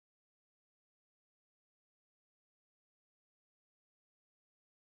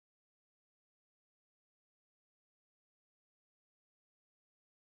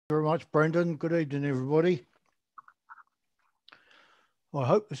very much, Brendan. Good evening, everybody. I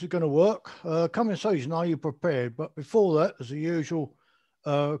hope this is going to work. Coming season, are you prepared? But before that, as a usual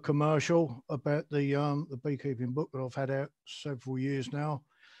commercial about the beekeeping book that I've had out several years now.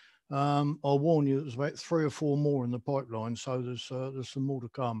 I'll warn you, there's about 3 or 4 more in the pipeline, so there's some more to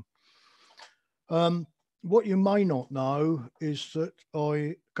come. What you may not know is that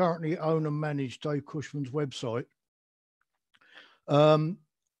I currently own and manage Dave Cushman's website.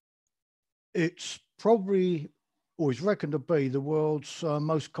 It's probably, or is reckoned to be, the world's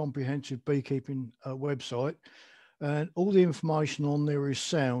most comprehensive beekeeping website, and all the information on there is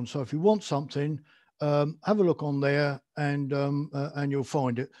sound. So if you want something, have a look on there, and you'll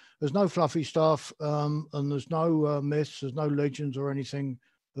find it. There's no fluffy stuff, and there's no myths, there's no legends or anything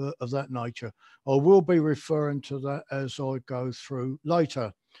of that nature. I will be referring to that as I go through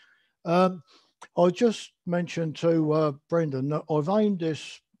later. I just mentioned to Brendan that I've aimed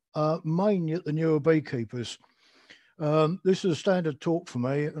this mainly at the newer beekeepers. This is a standard talk for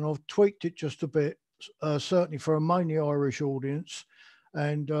me, and I've tweaked it just a bit, certainly for a mainly Irish audience,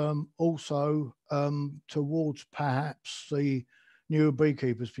 and also towards perhaps the newer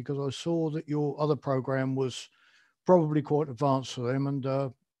beekeepers, because I saw that your other program was probably quite advanced for them, and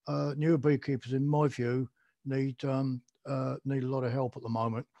newer beekeepers, in my view, need a lot of help at the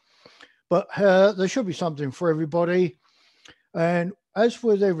moment. But there should be something for everybody. And as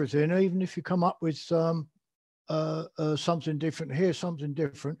with everything, even if you come up with something different here, something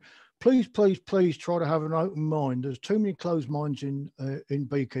different, please try to have an open mind. There's too many closed minds in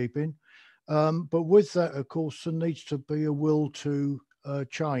beekeeping. But with that, of course, there needs to be a will to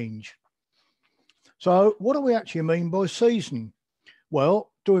change. So what do we actually mean by season?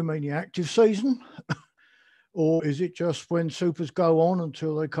 Well, do we mean the active season? Or is it just when supers go on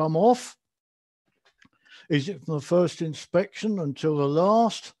until they come off? Is it from the first inspection until the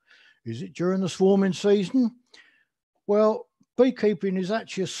last? Is it during the swarming season? Well, beekeeping is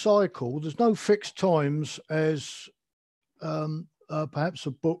actually a cycle. There's no fixed times as perhaps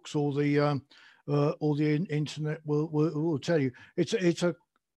the books or the internet will tell you. It's a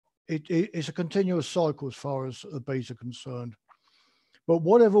continuous cycle as far as the bees are concerned. But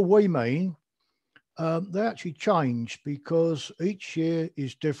whatever we mean, they actually change because each year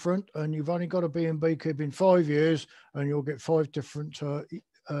is different, and you've only got to be in beekeeping 5 years and you'll get 5 different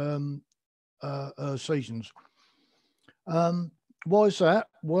seasons. Why is that?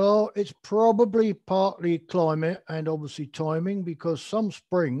 Well, it's probably partly climate and obviously timing, because some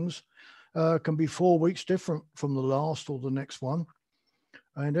springs can be 4 weeks different from the last or the next one.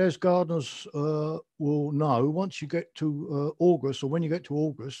 And as gardeners will know, once you get to August, or when you get to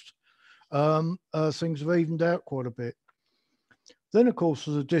August, things have evened out quite a bit. Then, of course,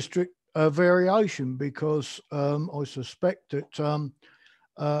 there's a district variation, because I suspect that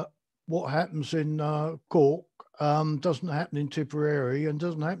what happens in Cork doesn't happen in Tipperary and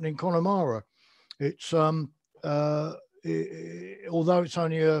doesn't happen in Connemara. It's although it's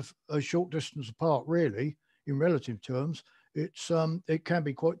only a short distance apart, really, in relative terms, it can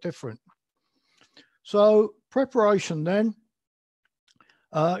be quite different. So preparation then.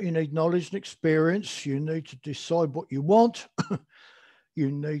 You need knowledge and experience. You need to decide what you want.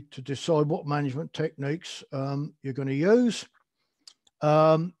 You need to decide what management techniques you're going to use.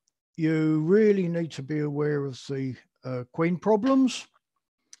 You really need to be aware of the queen problems.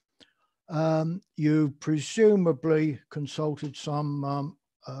 You presumably consulted some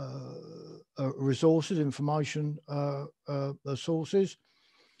resources, information sources.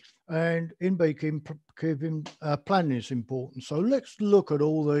 And in beekeeping, planning is important. So let's look at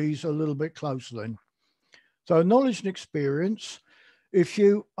all these a little bit closer then. So knowledge and experience. If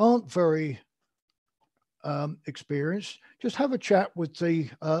you aren't very experienced, just have a chat with the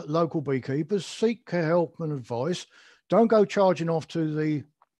local beekeepers, seek help and advice. Don't go charging off to the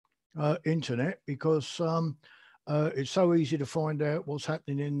internet, because it's so easy to find out what's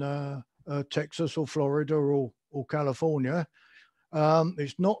happening in Texas or Florida or California.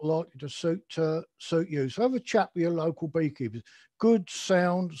 It's not likely to suit you. So have a chat with your local beekeepers. Good,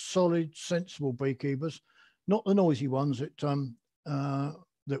 sound, solid, sensible beekeepers, not the noisy ones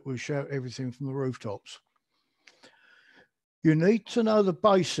that will shout everything from the rooftops. You need to know the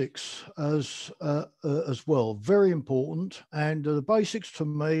basics as well. Very important. And the basics to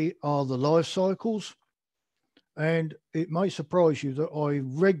me are the life cycles. And it may surprise you that I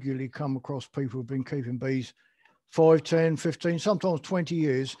regularly come across people who've been keeping bees 5, 10, 15, sometimes 20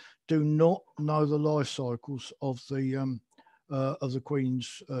 years, do not know the life cycles of the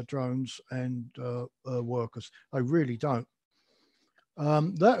queens, drones and workers. They really don't.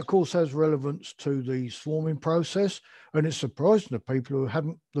 That, of course, has relevance to the swarming process, and it's surprising to people who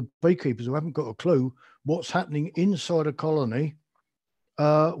haven't, the beekeepers who haven't got a clue what's happening inside a colony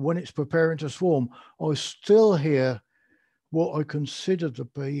when it's preparing to swarm. I still hear what I consider to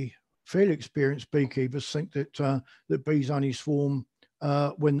be fairly experienced beekeepers think that that bees only swarm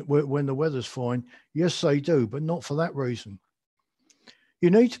when the weather's fine. Yes, they do, but not for that reason. You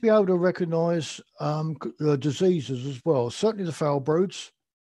need to be able to recognise diseases as well. Certainly the foul broods,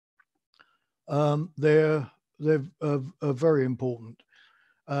 they're very important.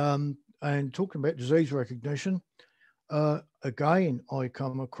 And talking about disease recognition, again, I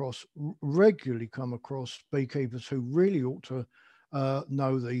regularly come across beekeepers who really ought to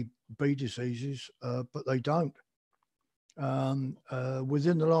know the bee diseases, but they don't.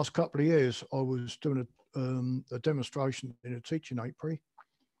 Within the last couple of years, I was doing a demonstration in a teaching apiary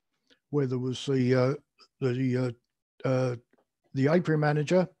where there was the apiary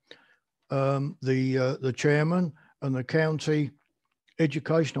manager, the chairman, and the county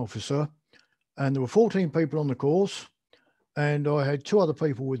education officer, and there were 14 people on the course, and I had 2 other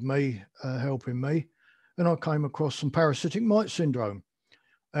people with me helping me, and I came across some parasitic mite syndrome,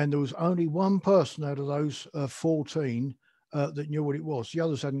 and there was only one person out of those 14 that knew what it was. The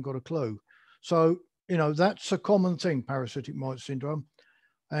others hadn't got a clue. So, you know, that's a common thing, parasitic mite syndrome,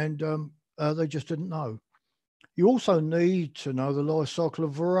 and they just didn't know. You also need to know the life cycle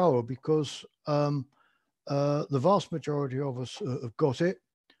of varroa, because the vast majority of us have got it.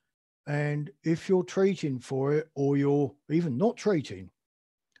 And if you're treating for it, or you're even not treating,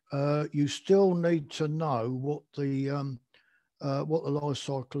 you still need to know what the life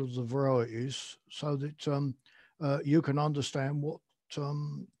cycle of the varroa is, so that you can understand what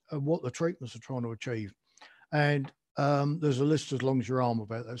the treatments are trying to achieve. And there's a list as long as your arm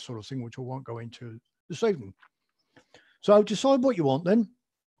about that sort of thing, which I won't go into this evening. So decide what you want then.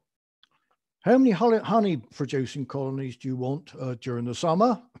 How many honey producing colonies do you want during the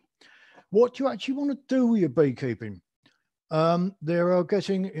summer? What do you actually want to do with your beekeeping? There are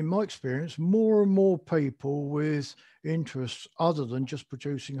getting, in my experience, more and more people with interests other than just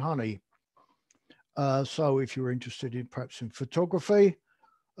producing honey. So if you're interested in perhaps in photography,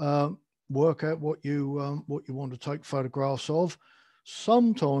 work out what you want to take photographs of.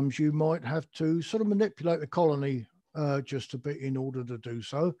 Sometimes you might have to sort of manipulate the colony just a bit in order to do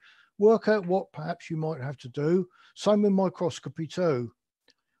so. Work out what perhaps you might have to do. Same with microscopy too.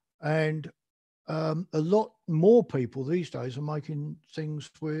 And a lot more people these days are making things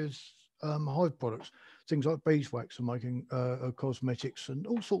with hive products, things like beeswax, are making cosmetics and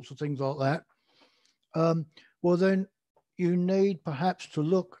all sorts of things like that. Well, then you need perhaps to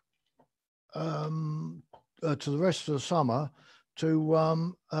look to the rest of the summer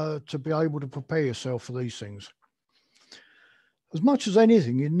to be able to prepare yourself for these things. As much as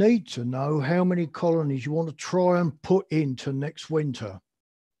anything, you need to know how many colonies you want to try and put into next winter.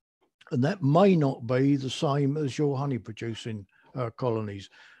 And that may not be the same as your honey producing colonies.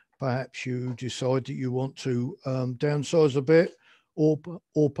 Perhaps you decide that you want to downsize a bit, or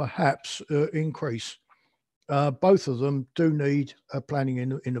perhaps increase. Both of them do need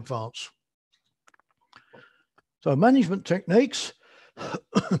planning in advance. So management techniques.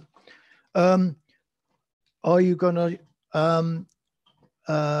 Are you going to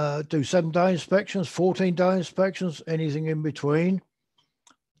do 7-day inspections, 14-day inspections, anything in between?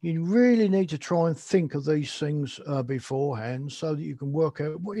 You really need to try and think of these things beforehand, so that you can work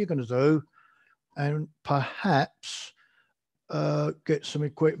out what you're going to do, and perhaps get some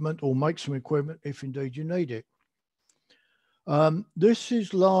equipment or make some equipment if indeed you need it. This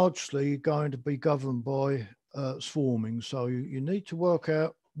is largely going to be governed by swarming. So you need to work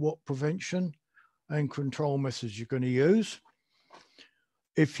out what prevention and control methods you're going to use.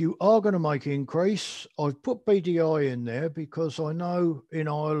 If you are going to make increase, I've put BDI in there because I know in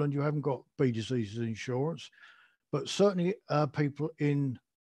Ireland you haven't got bee diseases insurance, but certainly people in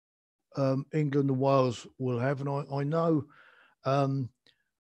England and Wales will have, and I know there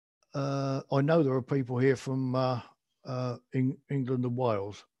are people here from England and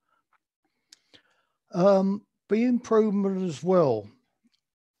Wales. Bee improvement as well.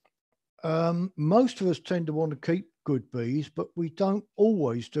 Most of us tend to want to keep good bees, but we don't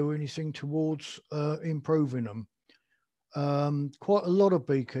always do anything towards improving them. Quite a lot of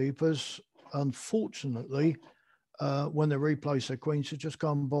beekeepers, unfortunately, when they replace their queens, they just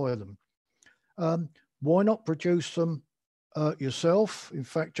go and buy them. Why not produce them yourself? In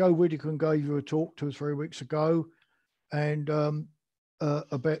fact, Joe Whittaker gave you a talk 2 or 3 weeks ago, and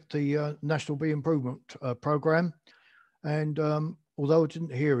about the National Bee Improvement Programme. And although I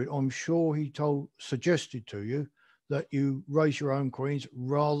didn't hear it, I'm sure he suggested to you that you raise your own queens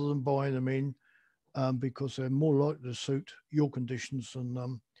rather than buying them in, because they're more likely to suit your conditions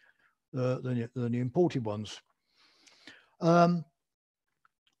than the imported ones.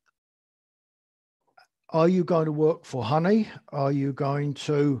 Are you going to work for honey? Are you going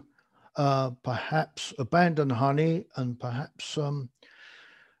to perhaps abandon honey and perhaps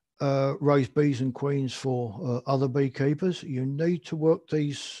raise bees and queens for other beekeepers? You need to work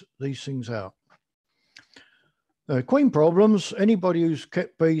these things out. Queen problems. Anybody who's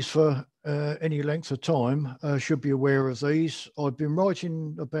kept bees for any length of time should be aware of these. I've been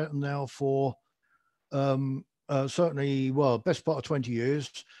writing about them now for certainly, well, best part of 20 years.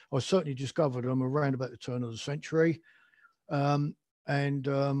 I certainly discovered them around about the turn of the century. I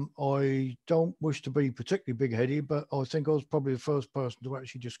don't wish to be particularly big-headed, but I think I was probably the first person to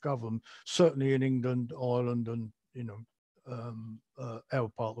actually discover them, certainly in England, Ireland, and our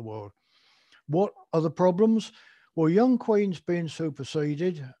part of the world. What are the problems? Well, young queens being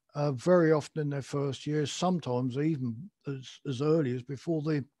superseded very often in their first year, sometimes even as early as before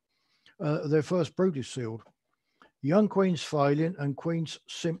their first brood is sealed. Young queens failing and queens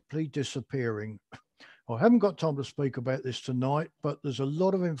simply disappearing. I haven't got time to speak about this tonight, but there's a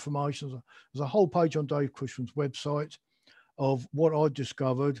lot of information. There's a whole page on Dave Cushman's website of what I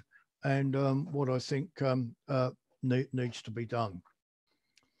discovered and what I think needs to be done.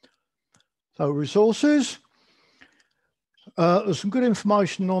 So resources. There's some good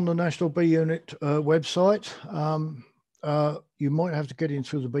information on the National Bee Unit website. You might have to get in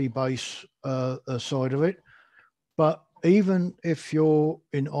through the bee base side of it. But even if you're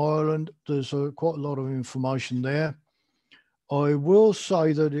in Ireland, there's quite a lot of information there. I will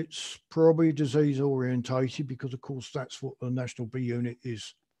say that it's probably disease orientated because, of course, that's what the National Bee Unit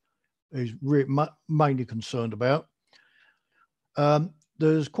is mainly concerned about.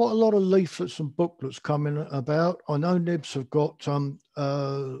 There's quite a lot of leaflets and booklets coming about. I know Nibs have got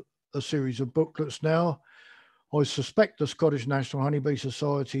a series of booklets now. I suspect the Scottish National Honeybee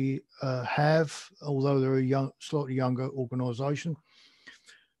Society have, although they're a slightly younger organisation.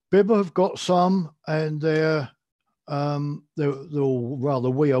 BIBA have got some, and we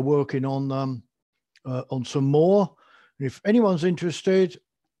are working on some more. And if anyone's interested,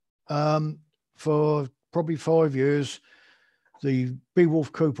 for probably 5 years, the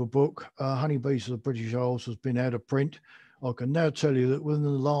Beowulf Cooper book, Honeybees of the British Isles, has been out of print. I can now tell you that within the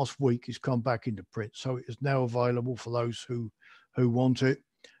last week, it's come back into print. So it is now available for those who want it.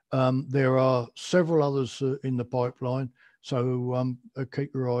 There are several others in the pipeline. So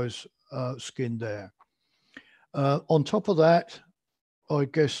keep your eyes skinned there. On top of that, I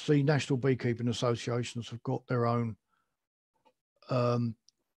guess the National Beekeeping Associations have got their own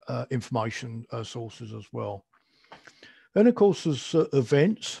information sources as well. Then, of course, there's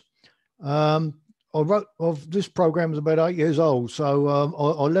events. I wrote of this program is about 8 years old, so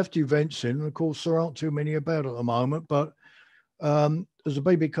I left events in. And of course, there aren't too many about at the moment, but there's a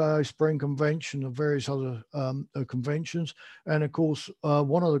BBKA Spring Convention and various other conventions. And of course,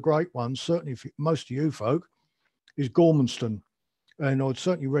 one of the great ones, certainly for most of you folk, is Gormanston. And I'd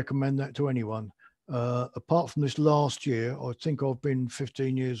certainly recommend that to anyone. Apart from this last year, I think I've been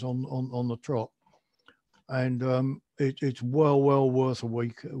 15 years on the trot. And it's well worth a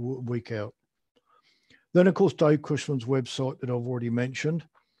week out. Then, of course, Dave Cushman's website that I've already mentioned.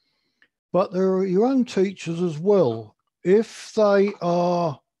 But there are your own teachers as well. If they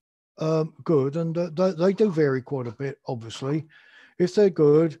are good, and they do vary quite a bit, obviously. If they're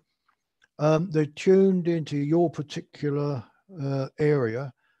good, they're tuned into your particular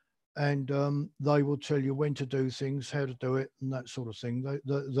area, and they will tell you when to do things, how to do it, and that sort of thing.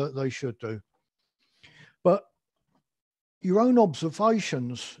 They should do. But your own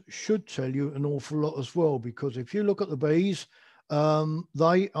observations should tell you an awful lot as well, because if you look at the bees,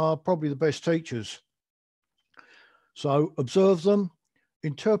 they are probably the best teachers. So observe them,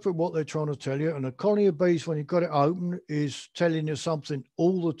 interpret what they're trying to tell you. And a colony of bees, when you've got it open, is telling you something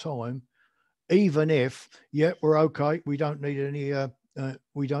all the time, even if, yeah, we're okay, we don't need any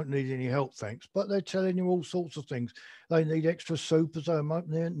help, thanks. But they're telling you all sorts of things. They need extra soup, as they might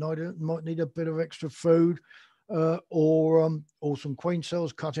need a bit of extra food. Or some queen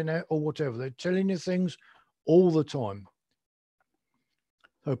cells cutting out or whatever. They're telling you things all the time.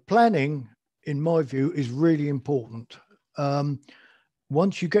 So planning, in my view, is really important.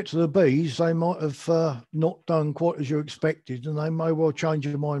 Once you get to the bees, they might have not done quite as you expected, and they may well change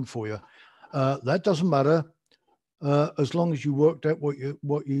your mind for you. That doesn't matter as long as you worked out what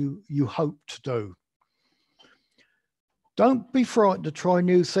you hope to do. Don't be frightened to try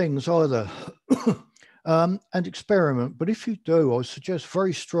new things either. And experiment. But if you do, I suggest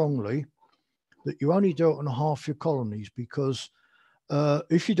very strongly that you only do it on half your colonies, because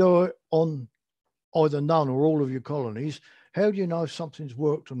if you do it on either none or all of your colonies, how do you know if something's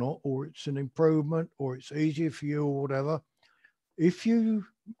worked or not, or it's an improvement, or it's easier for you, or whatever? If you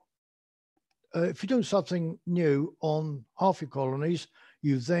do something new on half your colonies,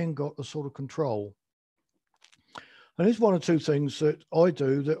 you've then got the sort of control. And there's one or two things that I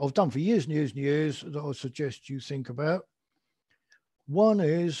do that I've done for years and years and years that I suggest you think about. One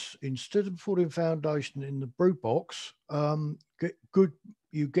is, instead of putting foundation in the brood box,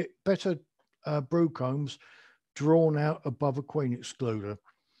 you get better brood combs drawn out above a queen excluder.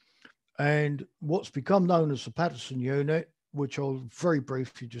 And what's become known as the Patterson unit, which I'll very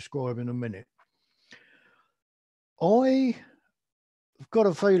briefly describe in a minute. I've got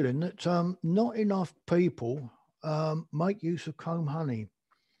a feeling that not enough people make use of comb honey.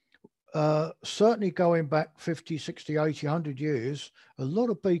 Certainly going back 50, 60, 80, 100 years, a lot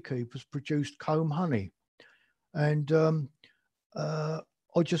of beekeepers produced comb honey. And I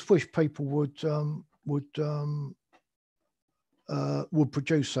just wish people would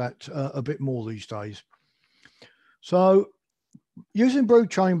produce that a bit more these days. So using brood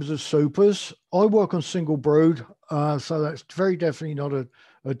chambers as supers, I work on single brood, so that's very definitely not a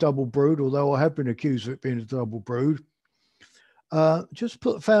double brood, although I have been accused of it being a double brood. Just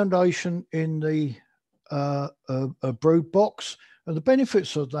put the foundation in the a brood box, and the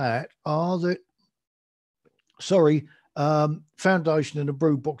benefits of that are that, foundation in a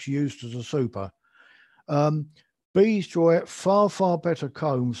brood box used as a super. Bees draw out far, far better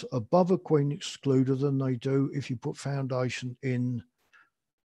combs above a queen excluder than they do if you put foundation in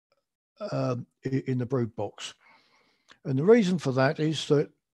the brood box. And the reason for that is that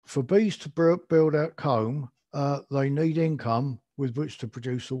for bees to build out comb, they need income with which to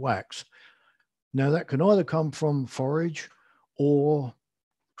produce the wax. Now, that can either come from forage or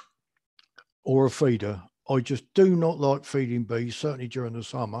a feeder. I just do not like feeding bees, certainly during the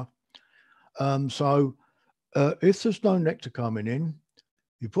summer. If there's no nectar coming in,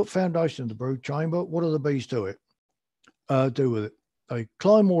 you put foundation in the brood chamber. What do the bees do with it? They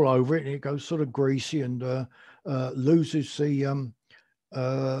climb all over it, and it goes sort of greasy and loses the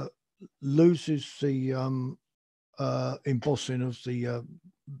embossing of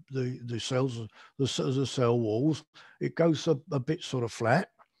the cells, the cell walls. It goes a bit sort of flat.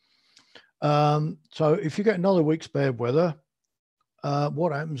 So if you get another week's bad weather,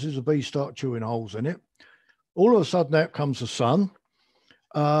 what happens is the bees start chewing holes in it. All of a sudden, out comes the sun,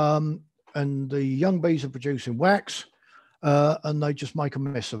 and the young bees are producing wax, and they just make a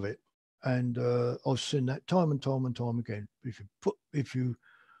mess of it. And I've seen that time and time and time again. If you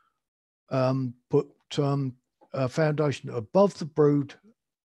put a foundation above the brood,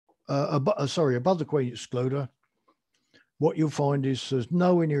 above the queen excluder, what you'll find is there's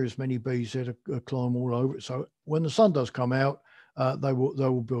nowhere near as many bees there to climb all over it. So when the sun does come out, they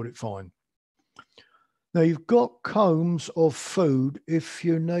will build it fine. Now, you've got combs of food if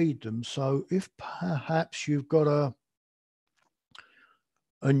you need them. So if perhaps you've got a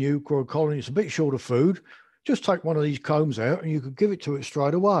nuke or a colony, it's a bit short of food, just take one of these combs out and you could give it to it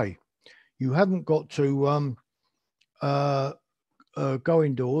straight away. You haven't got to go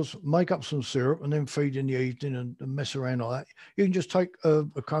indoors, make up some syrup, and then feed in the evening and mess around like that. You can just take a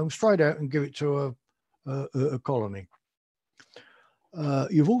comb straight out and give it to a colony.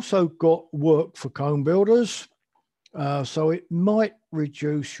 You've also got work for comb builders, so it might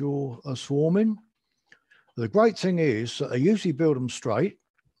reduce your swarming. The great thing is that they usually build them straight,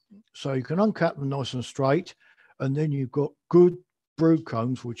 so you can uncap them nice and straight, and then you've got good brood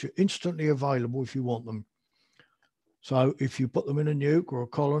combs which are instantly available if you want them. So if you put them in a nuke or a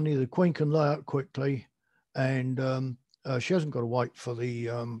colony, the queen can lay out quickly, and she hasn't got to wait for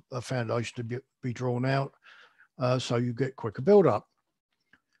the foundation to be drawn out, so you get quicker build-up.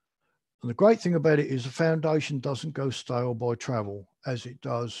 And the great thing about it is the foundation doesn't go stale by travel, as it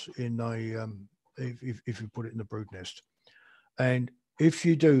does in if you put it in the brood nest. And if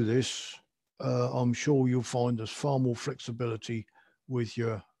you do this, I'm sure you'll find there's far more flexibility with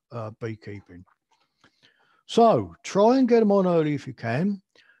your beekeeping. So try and get them on early if you can.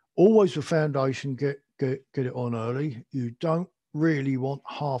 Always with foundation, get it on early. You don't really want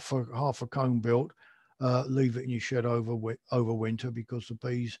half a comb built. Leave it in your shed over winter, because the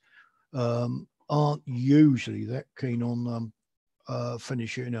bees aren't usually that keen on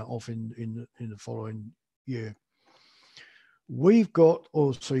finishing it off in the following year. We've got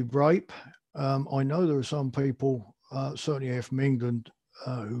oilseed rape. I know there are some people, certainly here from England,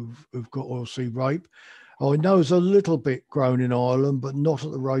 who've got oilseed rape. I know there's a little bit grown in Ireland, but not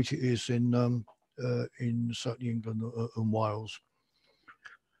at the rate it is in certainly England and Wales.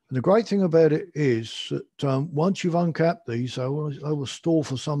 And the great thing about it is that once you've uncapped these, they will store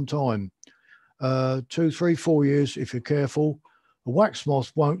for some time, 2, 3, 4 years if you're careful. A wax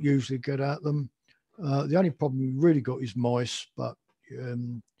moth won't usually get at them. The only problem you've really got is mice, but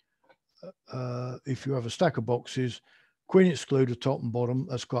if you have a stack of boxes, queen excluder top and bottom,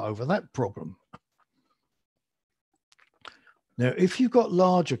 that's got over that problem. Now, if you've got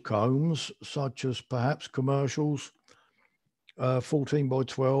larger combs, such as perhaps commercials, 14 by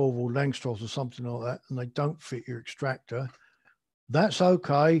 12 or Langstroth or something like that, and they don't fit your extractor, that's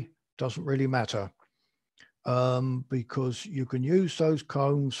okay, doesn't really matter, because you can use those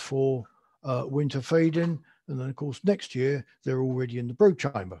combs for winter feeding, and then of course next year they're already in the brood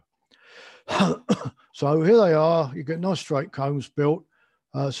chamber. So here they are, you get nice straight combs built,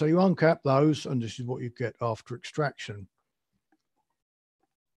 so you uncap those, and this is what you get after extraction.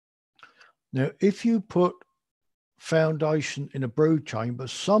 Now, if you put foundation in a brood chamber,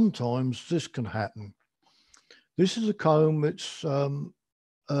 sometimes this can happen. This is a comb that's that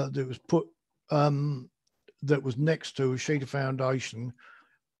was put that was next to a sheet of foundation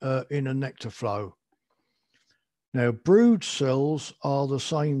in a nectar flow. Now, brood cells are the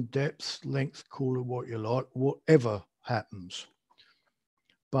same depth, length, call it what you like, whatever happens.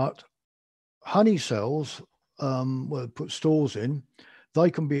 But honey cells, well, put stores in, they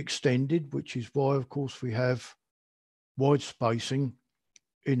can be extended, which is why, of course, we have wide spacing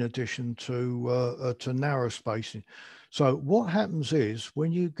in addition to narrow spacing. So what happens is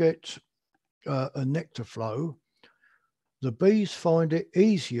when you get a nectar flow, the bees find it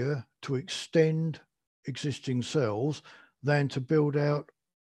easier to extend existing cells than to build out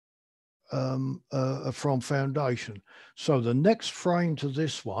from foundation. So the next frame to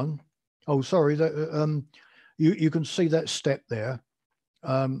this one, oh, sorry, that you can see that step there.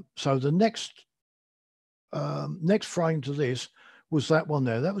 So the next frame to this was that one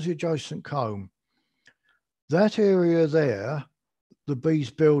there. That was the adjacent comb. That area there, the bees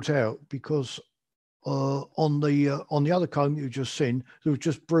built out because on the other comb you've just seen, there was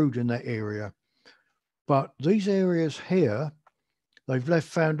just brood in that area. But these areas here, they've left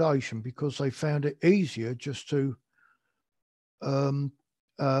foundation because they found it easier just to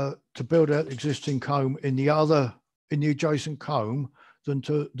build out existing comb in the adjacent comb than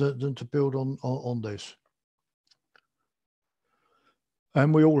to build on this.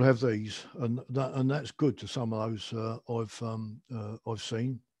 And we all have these, and that's good to some of those I've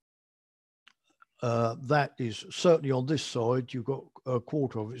seen. That is certainly on this side. You've got a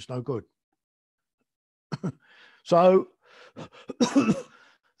quarter of it's no good. So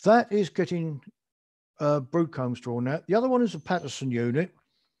that is getting brood combs drawn out. The other one is a Patterson unit,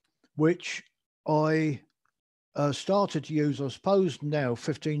 which I started to use, I suppose, now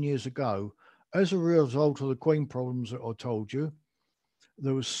 15 years ago, as a result of the queen problems that I told you.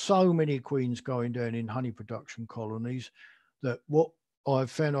 There were so many queens going down in honey production colonies that what I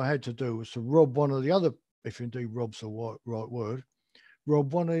found I had to do was to rob one of the other, if indeed rob's the right word,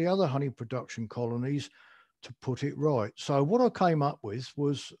 rob one of the other honey production colonies to put it right. So what I came up with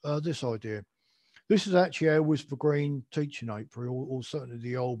was this idea. This is actually our Whisper Green teaching apiary, or certainly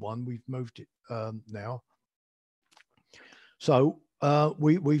the old one. We've moved it now. So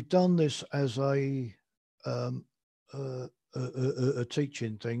we've done this as a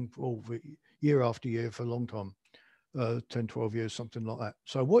teaching thing for year after year for a long time, 10, 12 years, something like that.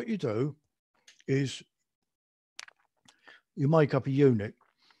 So what you do is you make up a unit.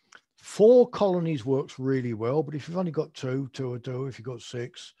 4 colonies works really well, but if you've only got 2 will do. If you've got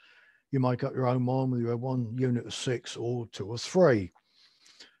 6, you make up your own mind, whether you have 1 unit of 6 or 2 or 3.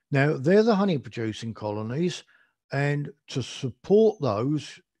 Now, they're the honey producing colonies, and to support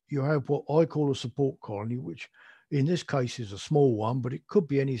those, you have what I call a support colony, which in this case is a small one, but it could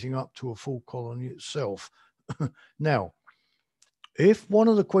be anything up to a full colony itself. Now, if one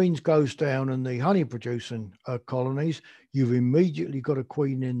of the queens goes down in the honey producing colonies, you've immediately got a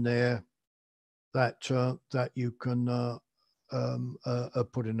queen in there that you can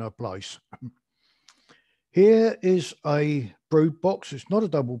put in her place. Here is a brood box. It's not a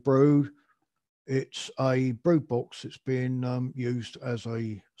double brood. It's a brood box. It's being used as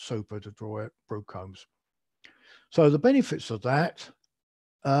a super to draw out brood combs. So the benefits of that,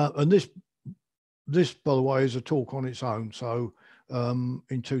 and this, by the way, is a talk on its own. So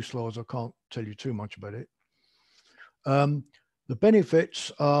in 2 slides, I can't tell you too much about it. The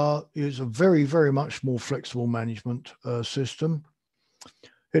benefits is a very, very much more flexible management system.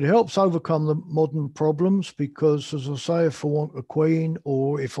 It helps overcome the modern problems because, as I say, if I want a queen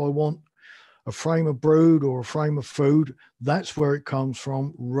or if I want a frame of brood or a frame of food, that's where it comes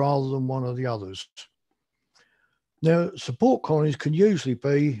from rather than one of the others. Now, support colonies can usually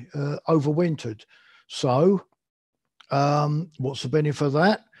be overwintered. So what's the benefit of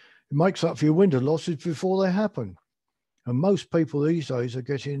that? It makes up for your winter losses before they happen. And most people these days are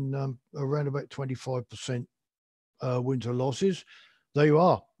getting around about 25% winter losses. There you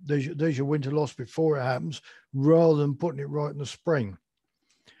are. There's your winter loss before it happens, rather than putting it right in the spring.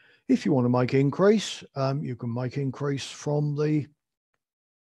 If you want to make increase, you can make increase from the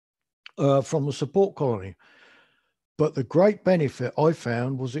support colony. But the great benefit I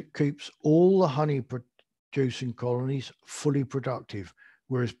found was it keeps all the honey producing colonies fully productive,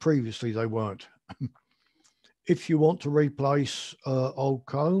 whereas previously they weren't. If you want to replace old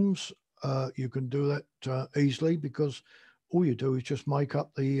combs, you can do that easily, because all you do is just make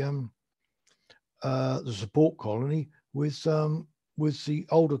up the support colony with the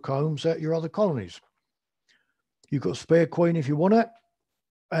older combs at your other colonies. You've got spare queen if you want it,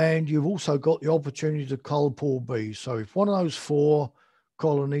 and you've also got the opportunity to cull poor bees. So if one of those 4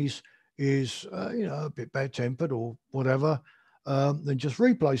 colonies is a bit bad-tempered or whatever, then just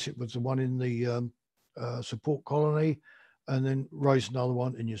replace it with the one in the support colony, and then raise another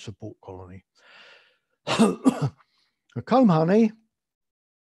one in your support colony. A comb honey,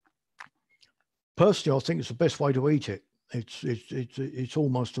 personally, I think it's the best way to eat it. It's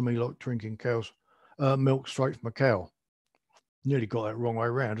almost to me like drinking cow's milk straight from a cow. Nearly got that wrong way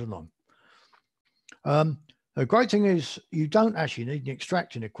around, didn't I? The great thing is you don't actually need an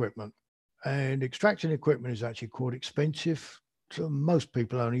extracting equipment, and extracting equipment is actually quite expensive. So most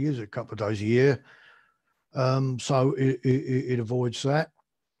people only use it a couple of days a year, so it avoids that.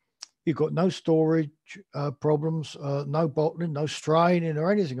 You've got no storage problems, no bottling, no straining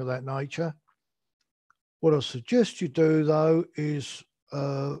or anything of that nature. What I suggest you do, though, is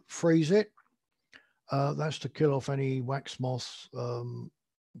freeze it. That's to kill off any wax moths,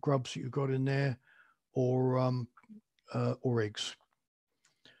 grubs that you've got in there, or eggs.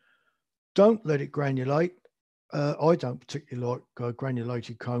 Don't let it granulate. I don't particularly like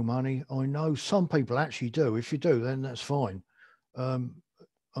granulated comb honey. I know some people actually do. If you do, then that's fine. I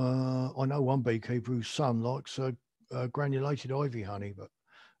know one beekeeper whose son likes granulated ivy honey, but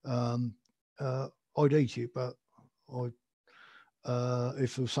I'd eat it, but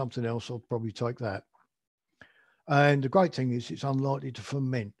if there was something else, I'd probably take that. And the great thing is it's unlikely to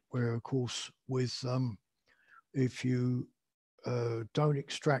ferment, where, of course, with if you don't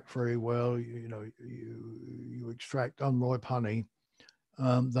extract very well, you extract unripe honey,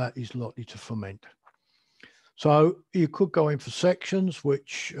 that is likely to ferment. So you could go in for sections,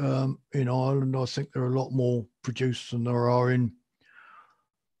 which in Ireland, I think there are a lot more produced than there are in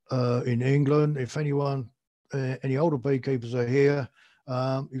England. If anyone, any older beekeepers are here,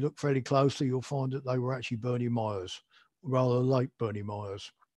 you look fairly closely, you'll find that they were actually Bernie Myers, rather late Bernie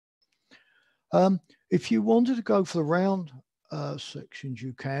Myers. If you wanted to go for the round sections,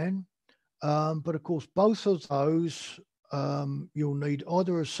 you can. But of course, both of those, you'll need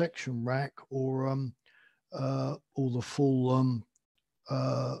either a section rack or the full,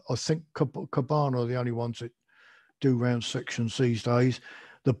 I think Cabana are the only ones that do round sections these days.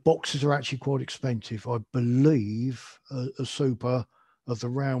 The boxes are actually quite expensive. I believe a super of the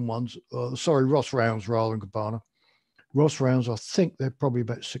round ones, Ross rounds rather than Cabana. Ross rounds, I think they're probably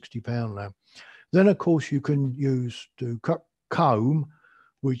about £60 now. Then, of course, you can do comb,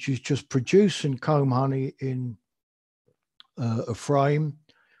 which is just producing comb honey in a frame,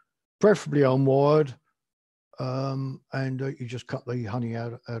 preferably unwired, and you just cut the honey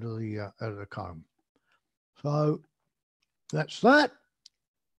out of the comb. So that's that.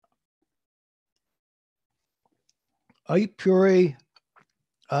 Apiary,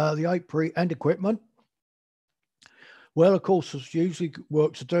 the apiary and equipment. Well, of course, there's usually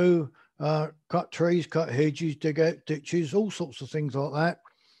work to do. Cut trees, cut hedges, dig out ditches, all sorts of things like that.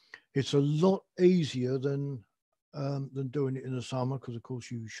 It's a lot easier than doing it in the summer, because of course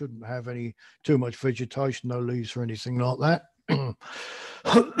you shouldn't have too much vegetation, no leaves or anything like that.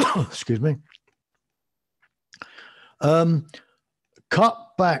 Excuse me. Cut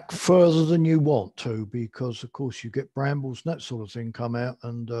back further than you want to, because of course you get brambles and that sort of thing come out,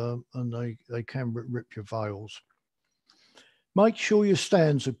 and they can rip your veils. Make sure your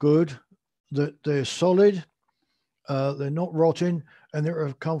stands are good, that they're solid, they're not rotting, and they're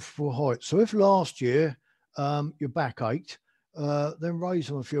of a comfortable height. So if last year your back ached, then raise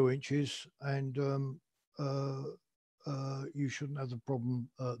them a few inches, and you shouldn't have the problem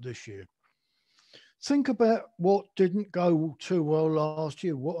this year. Think about what didn't go too well last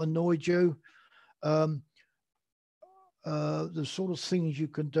year, what annoyed you, the sort of things you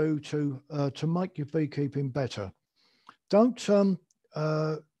can do to make your beekeeping better. Don't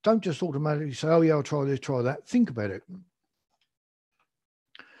don't just automatically say, oh yeah, I'll try this, try that. Think about it.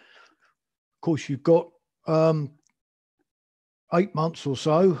 Of course, you've got 8 months or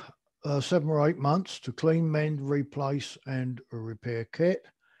so, 7 or 8 months to clean, mend, replace, and repair kit.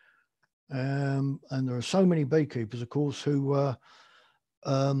 And there are so many beekeepers, of course, who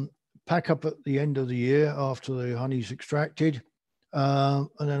pack up at the end of the year after the honey's extracted, and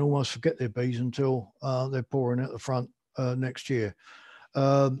then almost forget their bees until they're pouring out the front next year.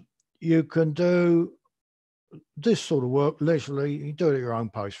 You can do this sort of work leisurely. You do it at your own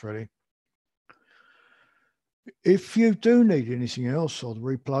pace, really. If you do need anything else, or the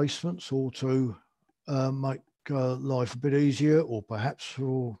replacements, or to make life a bit easier, or perhaps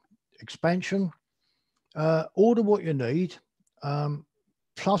for expansion, order what you need,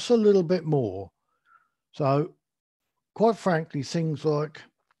 plus a little bit more. So, quite frankly, things like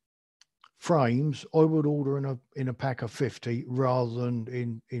frames, I would order in a pack of 50 rather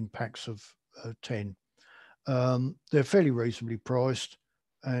than in packs of 10. They're fairly reasonably priced,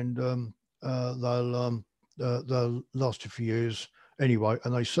 and they'll last you for years anyway,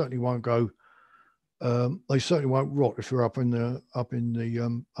 and they certainly won't go. They certainly won't rot if you're up in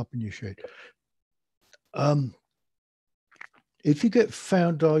your shed. If you get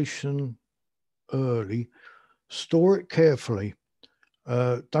foundation early, store it carefully.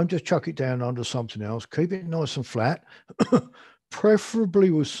 Don't just chuck it down under something else. Keep it nice and flat, preferably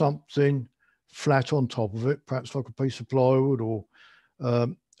with something flat on top of it, perhaps like a piece of plywood or a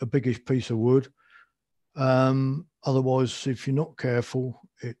biggish piece of wood. Otherwise, if you're not careful,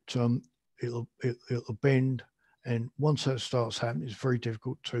 it'll bend, and once that starts happening, it's very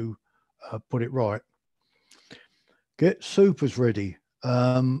difficult to put it right. Get supers ready,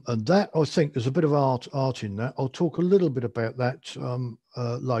 and that, I think, there's a bit of art in that. I'll talk a little bit about that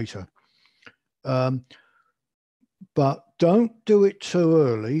later. But don't do it too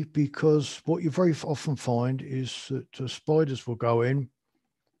early, because what you very often find is that spiders will go in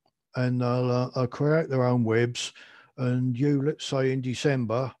and they'll create their own webs. And you, let's say in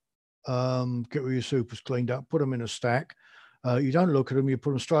December, get all your supers cleaned up, put them in a stack. You don't look at them, you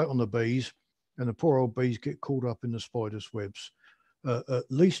put them straight on the bees, and the poor old bees get caught up in the spider's webs. At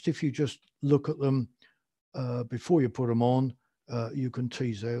least if you just look at them before you put them on, you can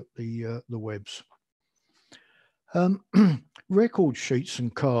tease out the webs. Record sheets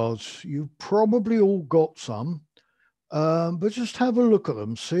and cards, you've probably all got some, but just have a look at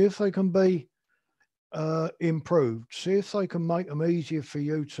them, see if they can be improved, see if they can make them easier for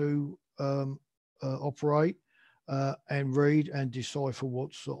you to operate and read and decipher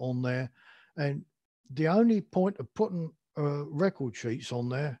what's on there. And the only point of putting record sheets on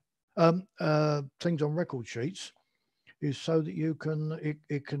there, things on record sheets, is so that you can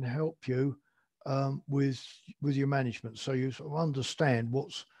it can help you with your management, so you sort of understand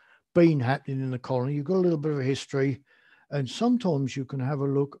what's been happening in the colony. You've got a little bit of a history, and sometimes you can have a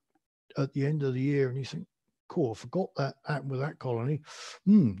look at the end of the year and you think, cool, I forgot that happened with that colony.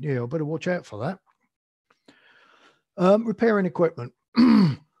 Yeah, I better watch out for that. Repairing equipment.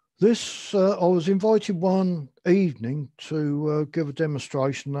 This, I was invited one evening to give a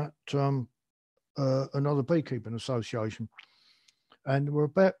demonstration at another beekeeping association, and there were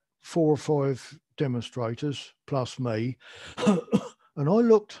about 4 or 5 demonstrators plus me. And I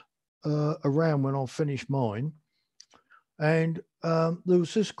looked around when I finished mine, and there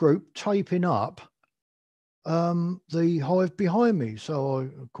was this group taping up the hive behind me. So I,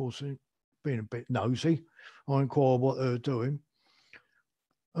 of course, being a bit nosy, I inquired what they were doing.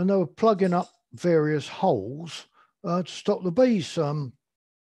 And they were plugging up various holes to stop the bees,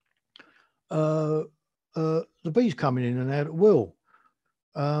 the bees coming in and out at will.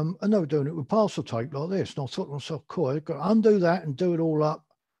 And they were doing it with parcel tape like this. And I thought to myself, cool, I've got to undo that and do it all up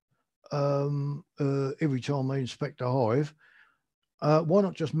every time they inspect a hive. Why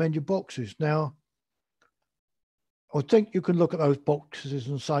not just mend your boxes? Now, I think you can look at those boxes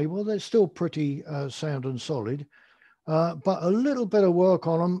and say, well, they're still pretty sound and solid. But a little bit of work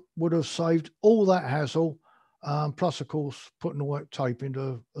on them would have saved all that hassle, plus, of course, putting all that tape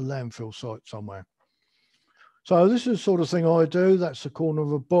into a landfill site somewhere. So this is the sort of thing I do. That's the corner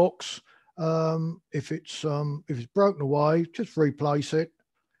of a box. If it's broken away, just replace it.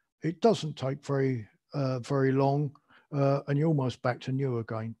 It doesn't take very long, and you're almost back to new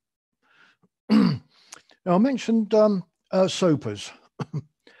again. Now, I mentioned supers.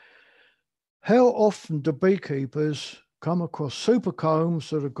 How often do beekeepers come across super combs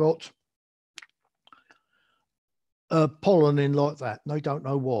that have got pollen in like that? And they don't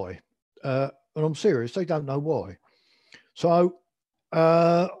know why. And I'm serious, they don't know why. So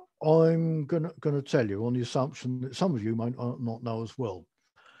I'm gonna tell you on the assumption that some of you might not know as well.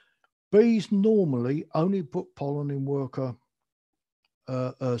 Bees normally only put pollen in worker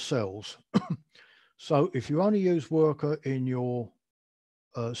cells. So if you only use worker in your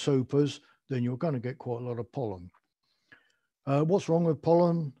supers, then you're going to get quite a lot of pollen. What's wrong with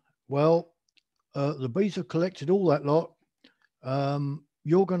pollen? Well, the bees have collected all that lot.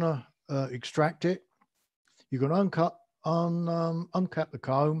 You're going to extract it. You're going to uncap the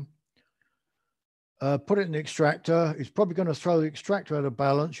comb, put it in the extractor. It's probably going to throw the extractor out of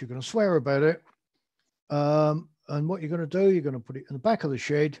balance. You're going to swear about it. And what you're going to do, you're going to put it in the back of the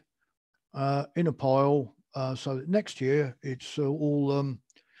shed in a pile, so that next year it's all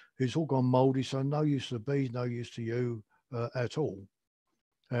gone mouldy. So no use to the bees, no use to you at all.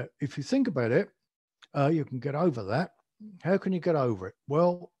 If you think about it, you can get over that. How can you get over it?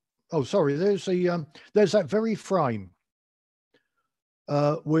 Well, oh, sorry. There's that very frame.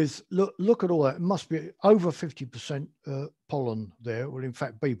 With look at all that. It must be over 50% pollen there. Well, in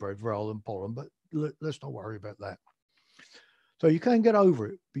fact, bee bread rather than pollen. But let's not worry about that. So you can get over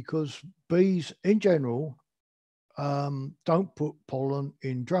it because bees in general don't put pollen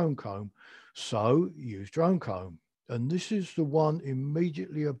in drone comb. So use drone comb. And this is the one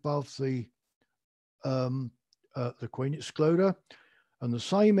immediately above the queen excluder. And the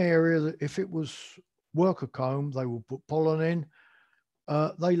same area that if it was worker comb, they will put pollen in,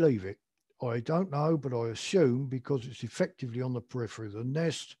 they leave it. I don't know, but I assume because it's effectively on the periphery of the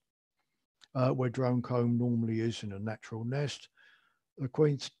nest, where drone comb normally is in a natural nest, the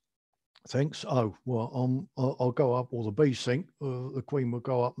queen thinks, oh, well, I'll go up, or the bees think the queen will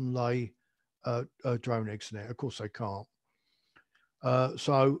go up and lay drone eggs in there. Of course, they can't.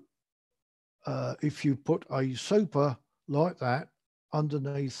 So if you put a super like that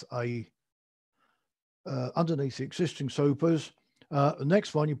underneath underneath the existing supers, the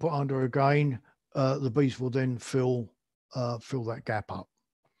next one you put under again, the bees will then fill that gap up.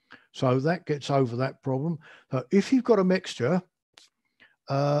 So that gets over that problem. So if you've got a mixture,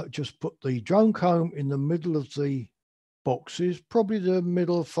 just put the drone comb in the middle of the boxes, probably the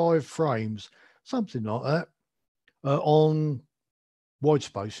middle 5 frames, something like that, on wide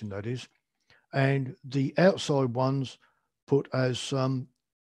spacing, that is. And the outside ones put as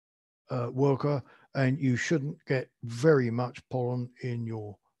worker, and you shouldn't get very much pollen in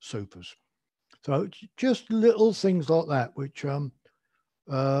your supers. So just little things like that, which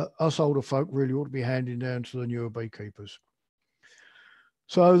us older folk really ought to be handing down to the newer beekeepers.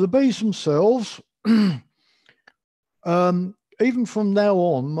 So the bees themselves, even from now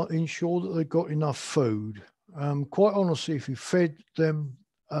on, ensure that they've got enough food. Quite honestly, if you fed them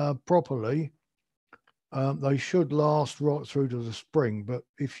properly, they should last right through to the spring. But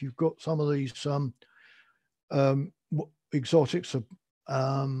if you've got some of these exotics,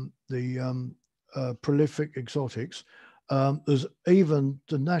 prolific exotics, there's even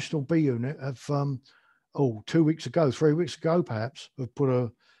the National Bee Unit have 2 weeks ago, 3 weeks ago perhaps, have put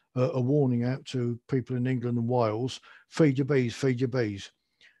a warning out to people in England and Wales: feed your bees, feed your bees.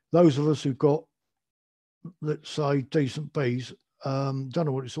 Those of us who've got, let's say, decent bees, don't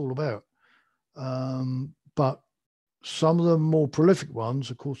know what it's all about. But some of the more prolific ones,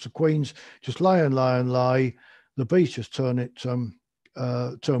 of course, the queens just lay and lay and lay. The bees just turn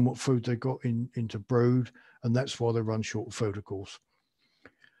what food they got into brood, and that's why they run short of food, of course.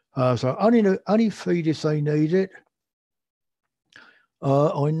 So only feed if they need it.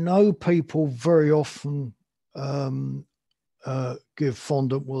 I know people very often give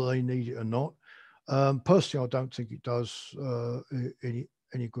fondant whether they need it or not. Personally, I don't think it does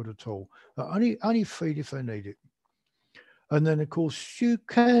any good at all. Only feed if they need it. And then, of course, you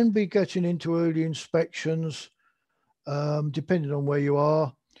can be getting into early inspections, depending on where you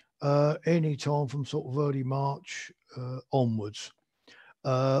are, any time from sort of early March onwards.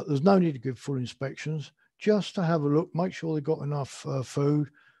 There's no need to give full inspections, just to have a look, make sure they've got enough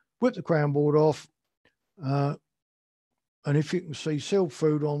food, whip the crown board off, and if you can see sealed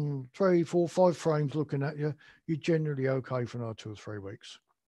food on 3, 4, 5 frames looking at you, you're generally okay for another 2 or 3 weeks.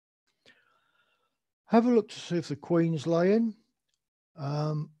 Have a look to see if the queen's laying,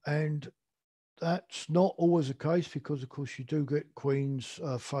 and that's not always the case because, of course, you do get queens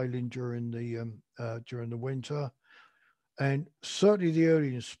failing during the winter, and certainly the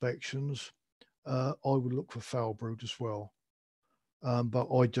early inspections, I would look for foul brood as well. But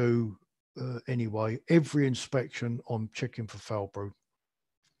I do anyway. Every inspection, I'm checking for foul brood.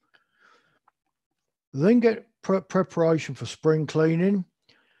 Then get preparation for spring cleaning.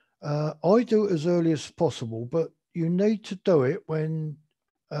 I do it as early as possible, but you need to do it when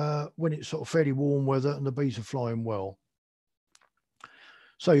it's sort of fairly warm weather and the bees are flying well.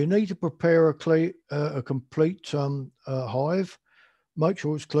 So you need to prepare a complete hive. make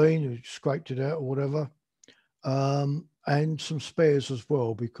sure it's clean, you scraped it out or whatever. And some spares as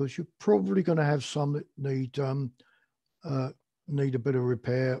well, because you're probably going to have some that need a bit of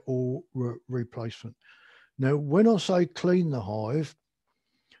repair or replacement. Now, when I say clean the hive,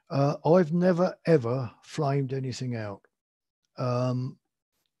 I've never ever flamed anything out, or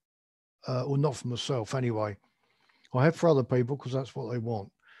not for myself anyway. I have for other people because that's what they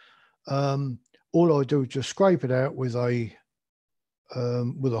want. All I do is just scrape it out with a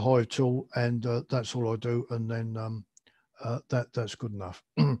hive tool, and that's all I do, and then that's good enough.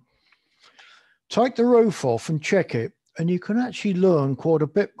 Take the roof off and check it, and you can actually learn quite a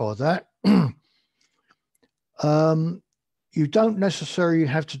bit by that. You don't necessarily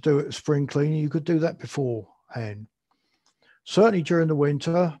have to do it at spring cleaning. You could do that beforehand. Certainly during the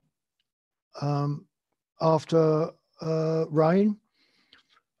winter, after rain,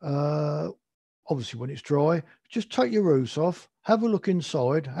 obviously when it's dry, just take your roofs off, have a look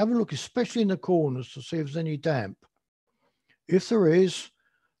inside, have a look especially in the corners to see if there's any damp. If there is,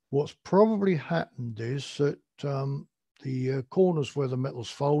 what's probably happened is that the corners where the metal's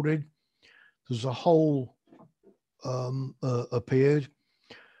folded, there's a hole appeared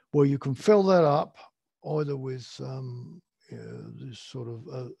where you can fill that up either with this sort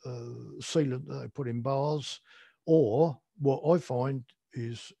of sealant that they put in bars, or what I find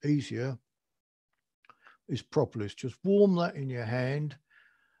is easier is propolis. Just warm that in your hand,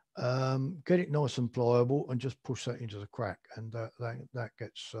 get it nice and pliable, and just push that into the crack, and that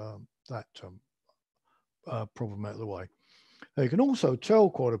gets that problem out of the way. Now, you can also tell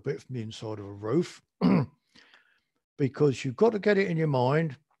quite a bit from the inside of a roof because you've got to get it in your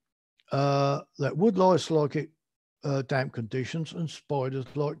mind that wood lice like it damp conditions and spiders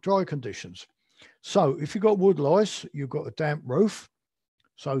like dry conditions. So if you've got wood lice, you've got a damp roof,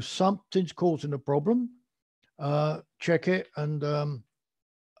 so something's causing a problem. Check it and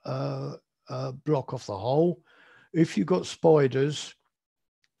block off the hole. If you've got spiders,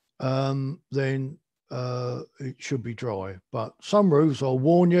 then it should be dry. But some roofs, I'll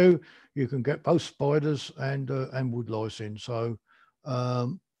warn you, you can get both spiders and wood lice in. So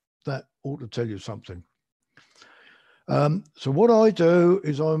that ought to tell you something. So what I do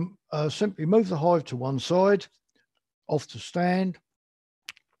is I'm simply move the hive to one side, off the stand,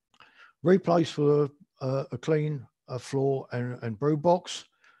 replace with a clean floor and brood box.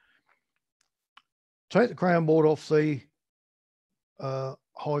 Take the crown board off the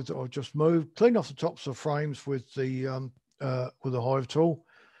hive that I've just moved, clean off the tops of frames with the hive tool.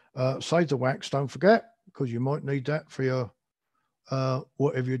 Save the wax, don't forget, because you might need that for your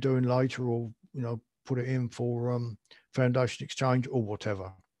whatever you're doing later, or put it in for foundation exchange or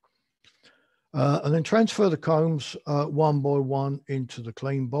whatever. And then transfer the combs one by one into the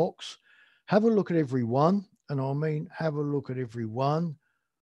clean box. Have a look at every one, and I mean have a look at every one.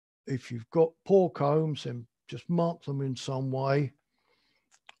 If you've got poor combs, then just mark them in some way,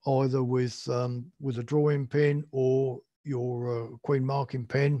 either with a drawing pin or your queen marking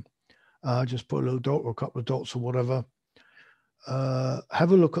pen. Just put a little dot or a couple of dots or whatever.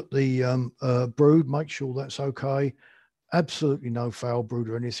 Have a look at the brood, make sure that's okay. Absolutely no foul brood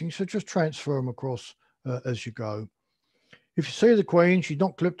or anything, so just transfer them across as you go. If you see the queen, she's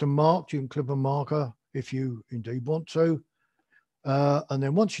not clipped and marked, you can clip a marker if you indeed want to. And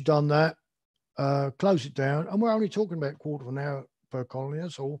then once you've done that, close it down. And we're only talking about a quarter of an hour per colony,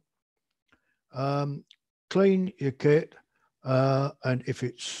 that's all. Clean your kit, and if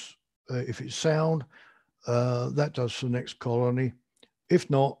it's sound, that does for the next colony. If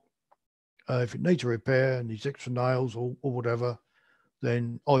not, if it needs a repair, needs extra nails or whatever,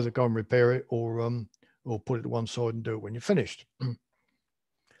 then either go and repair it or put it to one side and do it when you're finished.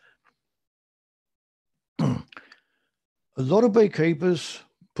 A lot of beekeepers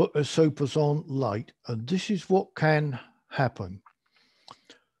put their supers on late, and this is what can happen.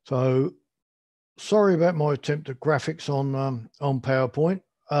 So sorry about my attempt at graphics on PowerPoint,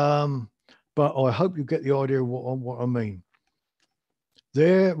 but I hope you get the idea of what I mean.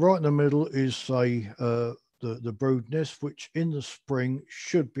 There, right in the middle, is the brood nest, which in the spring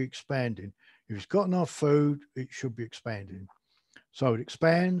should be expanding. If it's got enough food, it should be expanding. So it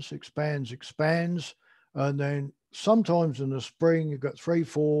expands, expands, expands, and then sometimes in the spring, you've got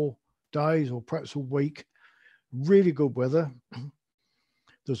 3-4 days or perhaps a week, really good weather.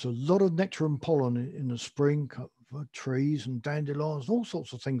 There's a lot of nectar and pollen in the spring, trees and dandelions, all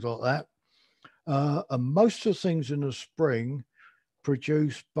sorts of things like that. And most of the things in the spring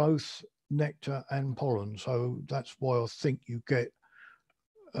produce both nectar and pollen. So that's why I think you get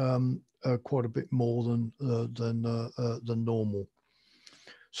quite a bit more than normal.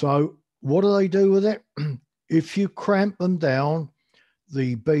 So what do they do with it? If you cramp them down,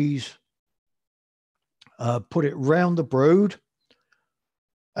 the bees put it round the brood,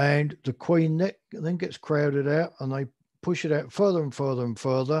 and the queen then gets crowded out, and they push it out further and further and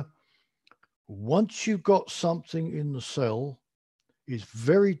further. Once you've got something in the cell, it's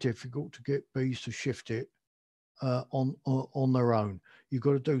very difficult to get bees to shift it on their own. You've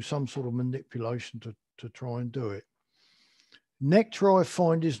got to do some sort of manipulation to try and do it. Nectar, I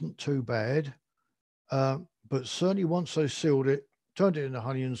find, isn't too bad, but certainly once they sealed it, turned it into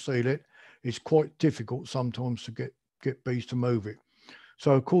honey and sealed it, it's quite difficult sometimes to get bees to move it.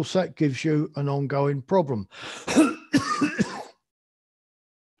 So, of course, that gives you an ongoing problem.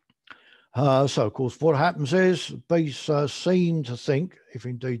 So, of course, what happens is bees seem to think, if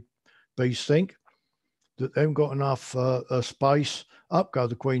indeed bees think, that they've got enough space, up go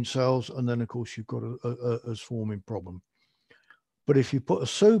the queen cells, and then, of course, you've got a swarming problem. But if you put a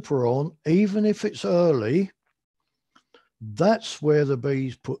super on, even if it's early, that's where the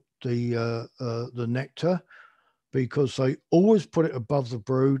bees put the nectar, because they always put it above the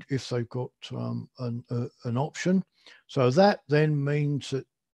brood if they've got an option. So that then means that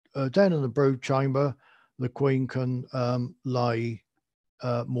down in the brood chamber, the queen can lay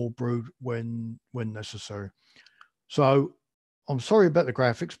more brood when necessary. So I'm sorry about the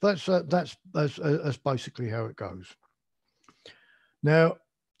graphics, but that's basically how it goes. Now,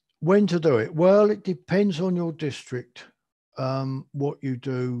 when to do it? Well, it depends on your district, what you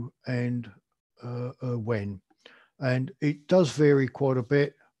do and when. And it does vary quite a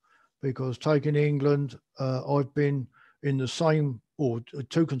bit, because taking England, I've been in the same, or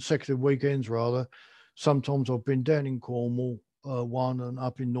 2 consecutive weekends rather. Sometimes I've been down in Cornwall one, and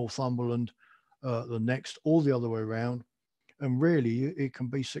up in Northumberland the next, all the other way around. And really, it can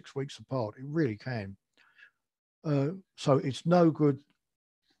be 6 weeks apart. It really can. So it's no good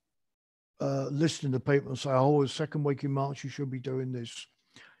listening to people and say, oh, the second week in March, you should be doing this.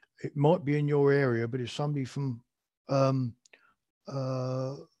 It might be in your area, but if somebody from, it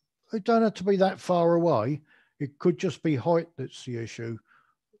don't have to be that far away. It could just be height that's the issue.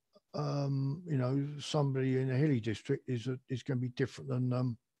 You know, somebody in a hilly district is going to be different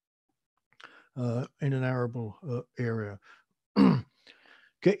than in an arable area.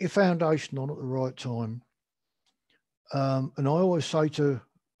 Get your foundation on at the right time. And I always say to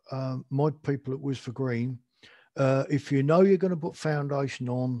my people at Whiz for Green, if you know you're going to put foundation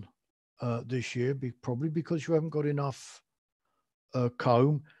on this year, probably because you haven't got enough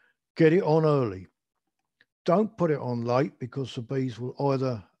comb, get it on early. Don't put it on late, because the bees will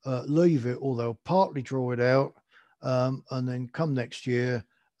either leave it, or they'll partly draw it out, and then come next year,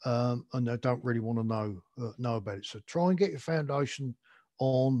 and they don't really want to know about it. So try and get your foundation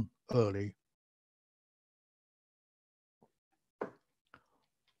on early.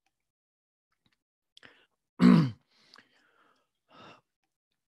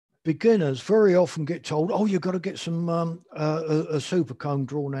 Beginners very often get told, oh, you've got to get some a super comb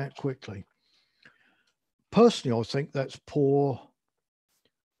drawn out quickly. Personally, I think that's poor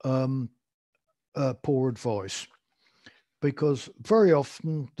advice, because very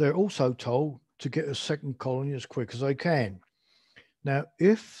often they're also told to get a second colony as quick as they can. Now,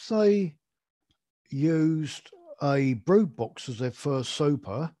 if they used a brood box as their first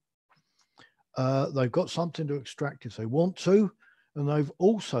super, they've got something to extract if they want to, and they've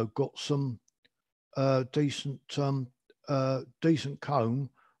also got some decent comb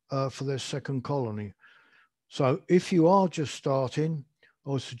for their second colony. So if you are just starting,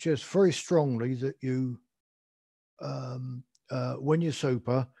 I suggest very strongly that you, when you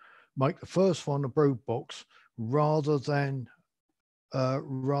super, make the first one a brood box rather than a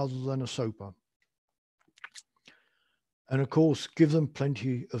super. And of course, give them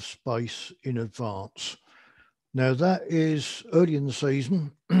plenty of space in advance. Now that is early in the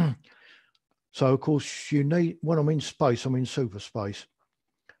season. So of course you need, when I mean space, I mean super space.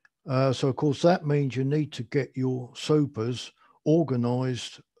 So of course that means you need to get your supers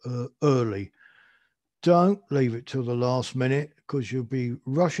organized early. Don't leave it till the last minute, because you'll be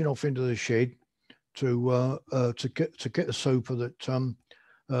rushing off into the shed to get the super that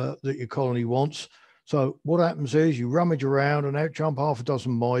that your colony wants. So what happens is you rummage around and out jump half a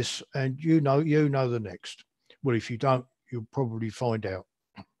dozen mice, and you know the next. Well, if you don't, you'll probably find out.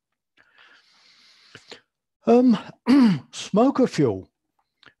 Smoker fuel.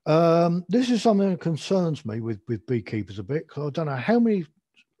 This is something that concerns me with beekeepers a bit, because I don't know how many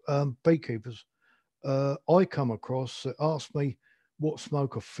beekeepers I come across that ask me what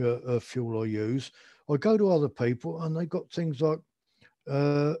smoker fuel I use. I go to other people and they got things like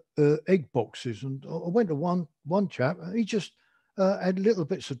egg boxes, and I went to one chap, he just had little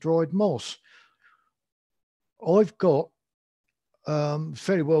bits of dried moss. I've got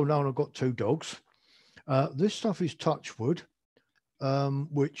fairly well known. I've got 2 dogs. This stuff is touchwood,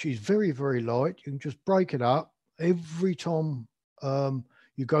 which is very, very light. You can just break it up. Every time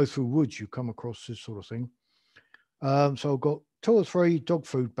you go through woods, you come across this sort of thing. So I've got 2 or 3 dog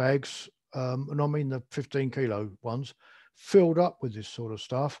food bags, and I mean the 15-kilo ones, filled up with this sort of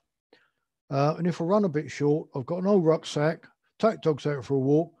stuff. And if I run a bit short, I've got an old rucksack, take dogs out for a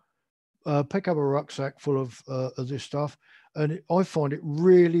walk, pick up a rucksack full of this stuff, and I find it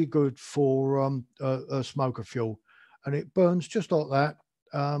really good for a smoker fuel, and it burns just like that,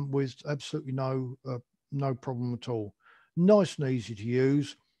 with absolutely no problem at all. Nice and easy to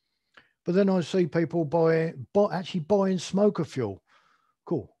use. But then I see people actually buying smoker fuel.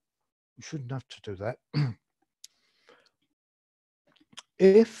 Cool. You shouldn't have to do that.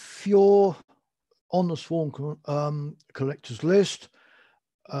 If you're on the swarm collectors list,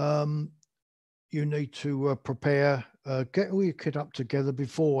 you need to prepare, get all your kit up together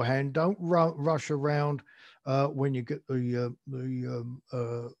beforehand. Don't rush around when you get the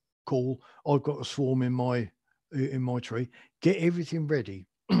call. I've got a swarm in my tree. Get everything ready.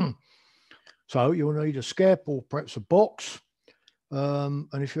 So you'll need a skep or perhaps a box. And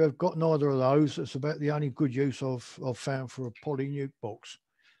if you have got neither of those, it's about the only good use I've found for a poly nuke box.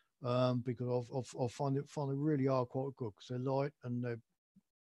 Because I find they really are quite good because they're light and they're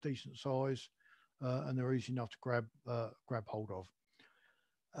decent size, and they're easy enough to grab hold of.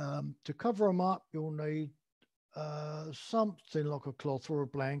 To cover them up, you'll need something like a cloth or a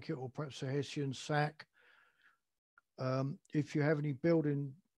blanket, or perhaps a Hessian sack. If you have any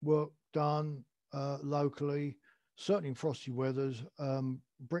building work done locally, certainly in frosty weathers,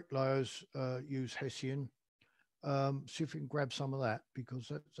 bricklayers use Hessian. See if you can grab some of that,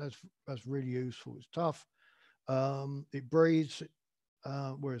 because that's really useful. It's tough. It breathes,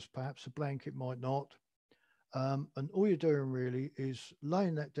 whereas perhaps a blanket might not. And all you're doing really is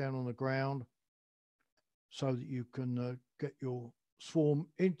laying that down on the ground so that you can get your swarm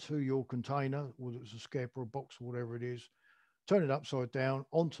into your container, whether it's a skep or a box or whatever it is. Turn it upside down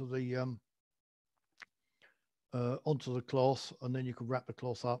onto the cloth, and then you can wrap the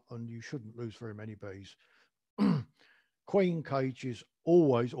cloth up, and you shouldn't lose very many bees. Queen cages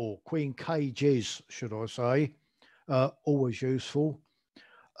always, or queen cages, should I say, always useful.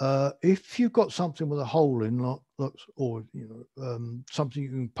 If you've got something with a hole in, like or something you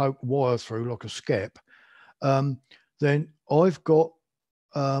can poke wire through, like a skep, then I've got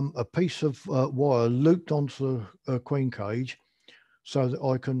a piece of wire looped onto the queen cage, so that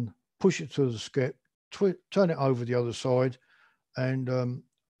I can push it to the skep, turn it over the other side, and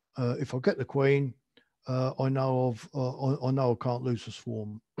if I get the queen, I know I can't lose the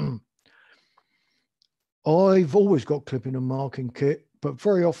swarm. I've always got clipping and marking kit, but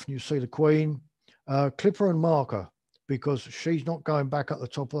very often you see the queen, clipper and marker, because she's not going back at the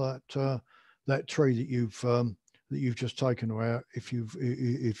top of that tree that you've just taken her out if you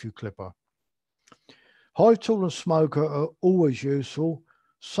clip her. Hive tool and smoker are always useful.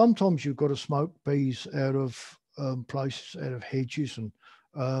 Sometimes you've got to smoke bees out of places, out of hedges and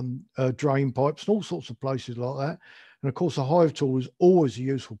drain pipes and all sorts of places like that. And of course, a hive tool is always a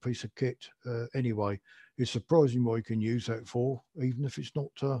useful piece of kit anyway. It's surprising what you can use that for, even if it's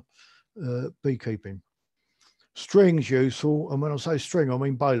not beekeeping. String's useful, and when I say string, I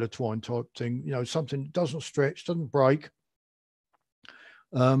mean baler twine type thing. Something that doesn't stretch, doesn't break,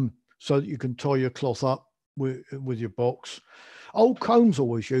 so that you can tie your cloth up with your box. Old comb's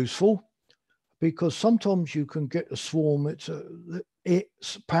always useful, because sometimes you can get a swarm.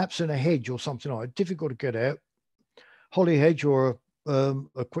 It's perhaps in a hedge or something like that, difficult to get out. Holly hedge or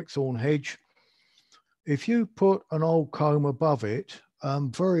a quickthorn hedge. If you put an old comb above it,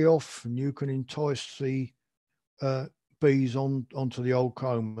 very often you can entice the bees onto the old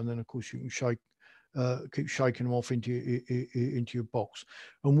comb, and then of course you can keep shaking them off into your box.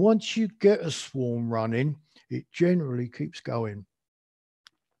 And once you get a swarm running, it generally keeps going.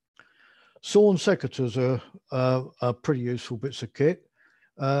 Saw and secateurs are pretty useful bits of kit,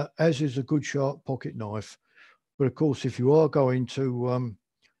 as is a good sharp pocket knife. But of course, if you are going to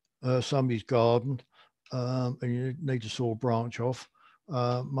somebody's garden and you need to saw a branch off,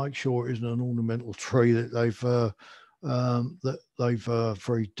 make sure it isn't an ornamental tree that they've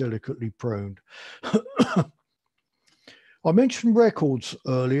very delicately pruned. I mentioned records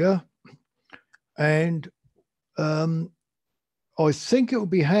earlier, and I think it would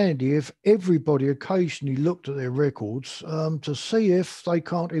be handy if everybody occasionally looked at their records to see if they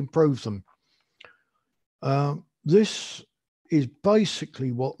can't improve them. This is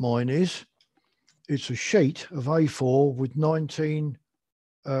basically what mine is. It's a sheet of A4 with 19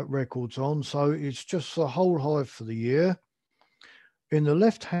 records on, so it's just the whole hive for the year. In the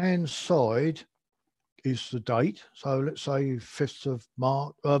left-hand side is the date. So let's say 5th of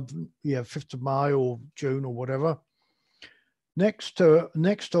March, 5th of May or June or whatever. Next,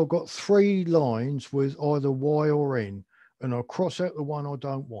 I've got 3 lines with either Y or N, and I'll cross out the one I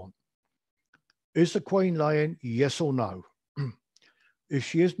don't want. Is the queen laying? Yes or no? If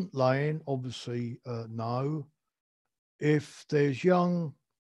she isn't laying, obviously no. If there's young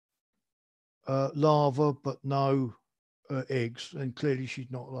larvae but no eggs, then clearly she's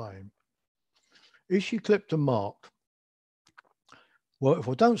not laying. Is she clipped and marked? Well, if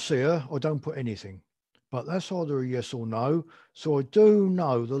I don't see her, I don't put anything. But that's either a yes or no. So I do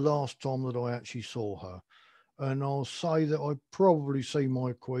know the last time that I actually saw her. And I'll say that I probably see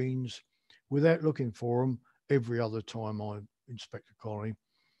my queens without looking for them every other time I inspect a colony.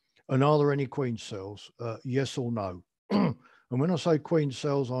 And are there any queen cells? Yes or no? And when I say queen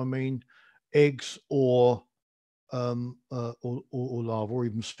cells, I mean eggs or larvae, or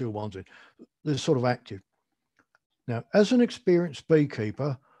even still ones. They're sort of active. Now, as an experienced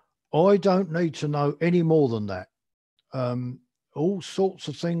beekeeper, I don't need to know any more than that. All sorts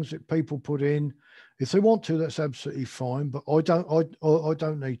of things that people put in, if they want to, that's absolutely fine. But I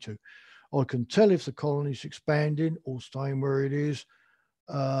don't need to. I can tell if the colony's expanding or staying where it is.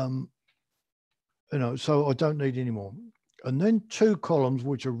 So I don't need any more. And then 2 columns,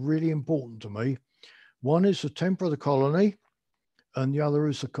 which are really important to me. One is the temper of the colony, and the other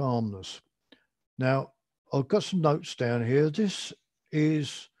is the calmness. Now, I've got some notes down here. This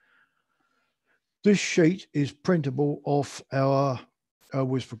sheet is printable off our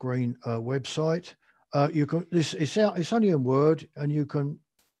Whisper Green website. It's only in Word, and you can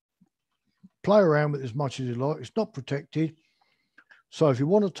play around with it as much as you like. It's not protected. So if you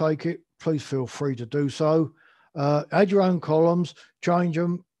want to take it, please feel free to do so. Add your own columns, change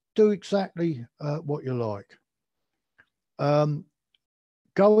them, do exactly what you like.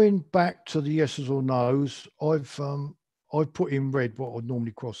 Going back to the yeses or nos, I've put in red what I'd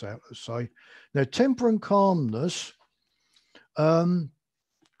normally cross out, let's say. Now, temper and calmness, they're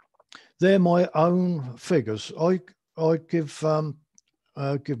my own figures. I give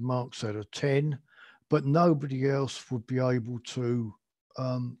Mark said a 10, but nobody else would be able to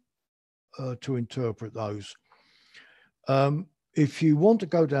interpret those. If you want to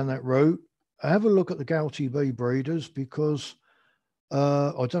go down that route, have a look at the Gouty bee breeders, because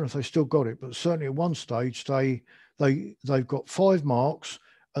I don't know if they still got it, but certainly at one stage they've got 5 marks,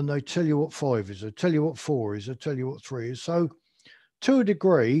 and they tell you what 5 is, they tell you what 4 is, they tell you what 3 is. So to a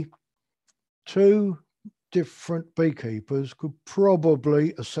degree, 2 different beekeepers could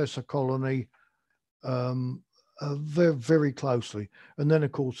probably assess a colony very, very closely. And then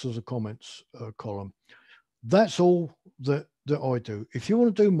of course there's a comments column. That's all that I do. If you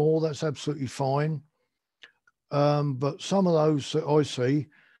want to do more, that's absolutely fine. But some of those that I see,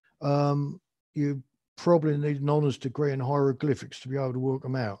 you probably need an honours degree in hieroglyphics to be able to work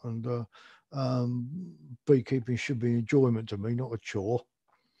them out. And beekeeping should be enjoyment to me, not a chore.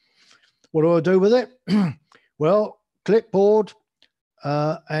 What do I do with it? Well, clipboard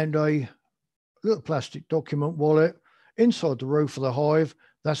and a little plastic document wallet inside the roof of the hive.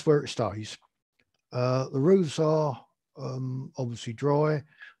 That's where it stays. The roofs are obviously dry.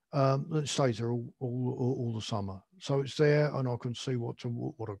 It stays there all the summer. So it's there, and I can see what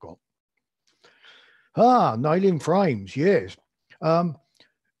I've got. Nailing frames, yes.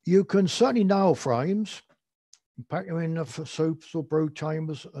 You can certainly nail frames. Pack them in for soups or brood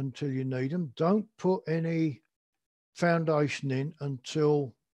chambers until you need them. Don't put any foundation in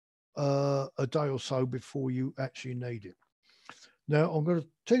until a day or so before you actually need it. Now, I'm going to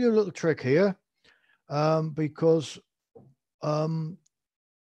tell you a little trick here, because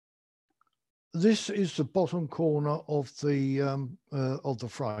this is the bottom corner of the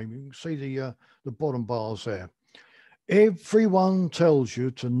frame. You can see the bottom bars there. Everyone tells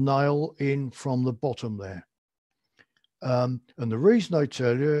you to nail in from the bottom there. And the reason they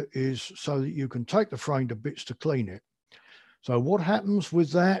tell you is so that you can take the frame to bits to clean it. So what happens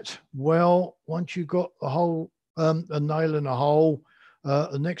with that? Well, once you've got a hole, a nail in a hole,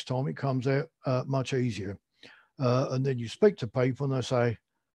 the next time it comes out much easier. And then you speak to people and they say,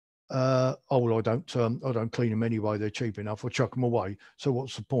 oh, well, I don't clean them anyway. They're cheap enough. I'll chuck them away. So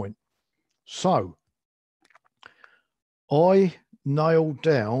what's the point? So I nailed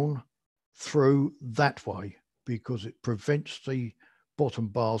down through that way because it prevents the bottom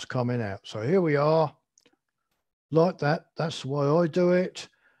bars coming out. So here we are, like that. That's the way I do it.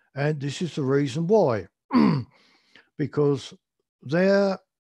 And this is the reason why. Because they're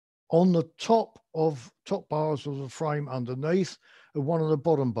on the top bars of the frame underneath and one of the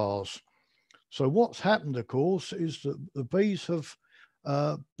bottom bars. So what's happened, of course, is that the bees have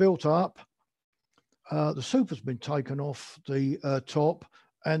built up. The super's been taken off the top,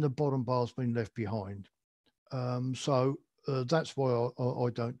 and the bottom bar's been left behind. So that's why I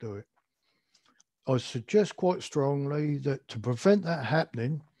don't do it. I suggest quite strongly that to prevent that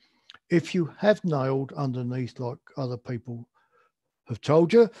happening, if you have nailed underneath like other people have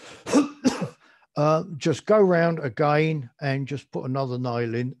told you, just go round again and just put another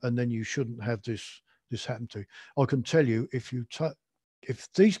nail in, and then you shouldn't have this happen to you. I can tell you, if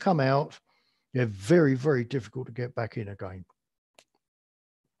these come out, they're very, very difficult to get back in again.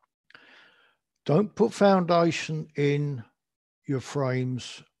 Don't put foundation in your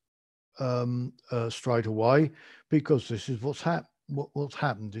frames straight away, because this is what's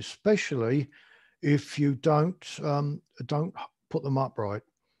happened, especially if you don't put them upright.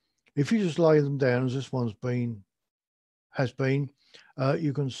 If you just lay them down, as this one's has been,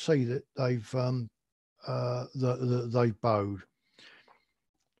 you can see that they've bowed.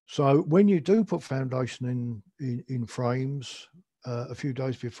 So when you do put foundation in frames a few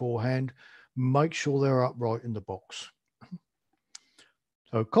days beforehand, make sure they're upright in the box.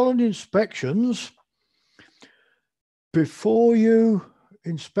 So colony inspections, before you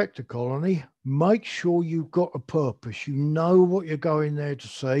inspect a colony, make sure you've got a purpose. You know what you're going there to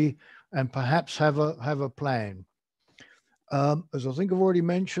see, and perhaps have a plan. As I think I've already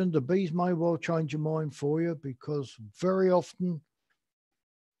mentioned, the bees may well change your mind for you, because very often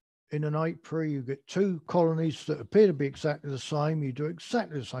in an apiary, you get two colonies that appear to be exactly the same. You do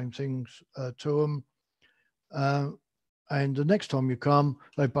exactly the same things to them. And the next time you come,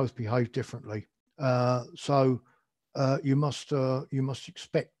 they both behave differently. So you must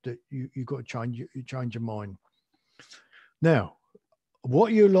expect that you've got to change your mind. Now,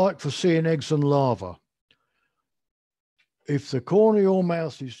 what you like for seeing eggs and larvae? If the corner of your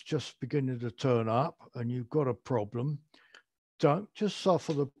mouth is just beginning to turn up and you've got a problem, don't just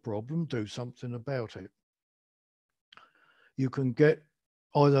suffer the problem, do something about it. You can get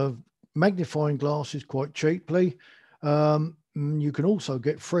either magnifying glasses quite cheaply. You can also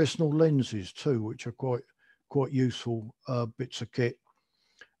get Fresnel lenses too, which are quite useful bits of kit.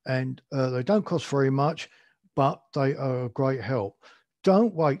 And they don't cost very much, but they are a great help.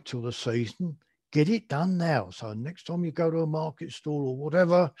 Don't wait till the season. Get it done now. So next time you go to a market stall or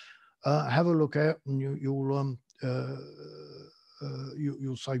whatever, have a look out, and you'll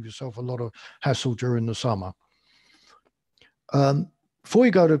save yourself a lot of hassle during the summer. Before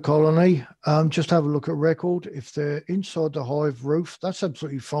you go to colony, just have a look at record. If they're inside the hive roof, that's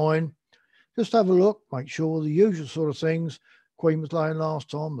absolutely fine. Just have a look, make sure the usual sort of things. Queen was laying last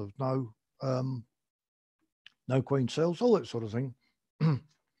time. There's no queen cells, all that sort of thing.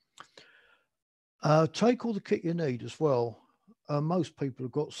 Take all the kit you need as well. Most people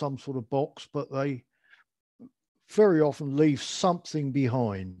have got some sort of box, but they very often leave something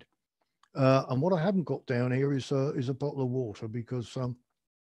behind. And what I haven't got down here is a bottle of water, because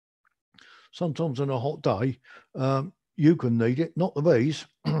sometimes on a hot day, you can need it, not the bees.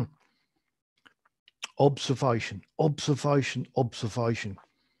 Observation.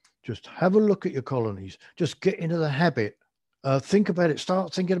 Just have a look at your colonies. Just get into the habit. Think about it.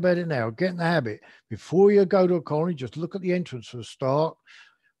 Start thinking about it now. Get in the habit. Before you go to a colony, just look at the entrance for a start.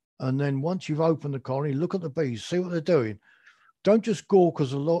 And then once you've opened the colony, look at the bees, see what they're doing. Don't just gawk,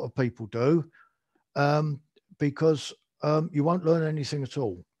 as a lot of people do, because you won't learn anything at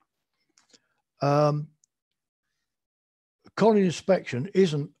all. Colony inspection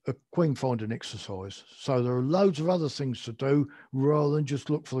isn't a queen finding exercise. So there are loads of other things to do rather than just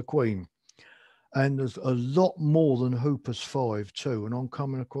look for the queen. And there's a lot more than Hooper's 5 too. And I'm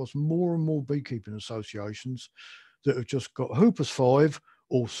coming across more and more beekeeping associations that have just got Hooper's 5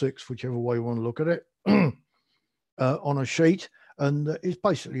 or 6, whichever way you want to look at it, on a sheet. And it's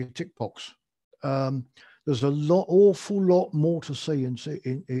basically a tick box. There's awful lot more to see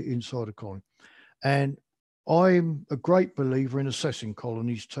inside a colony. And I'm a great believer in assessing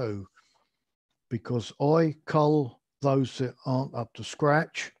colonies too, because I cull those that aren't up to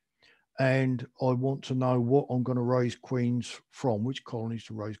scratch, and I want to know what I'm going to raise queens from, which colonies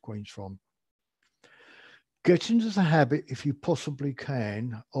to raise queens from. Get into the habit, if you possibly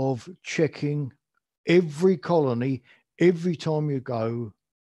can, of checking every colony every time you go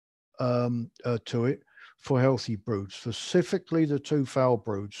to it for healthy broods, specifically the two fowl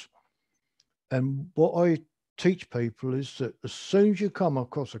broods. And what I teach people is that as soon as you come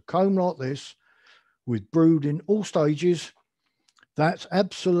across a comb like this with brood in all stages, that's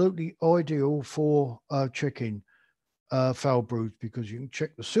absolutely ideal for checking fowl broods, because you can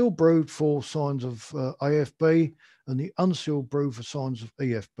check the sealed brood for signs of AFB and the unsealed brood for signs of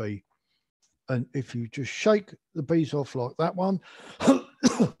EFB. And if you just shake the bees off like that one,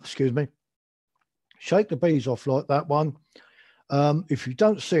 excuse me, shake the bees off like that one. If you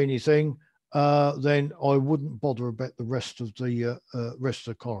don't see anything, then I wouldn't bother about the rest of the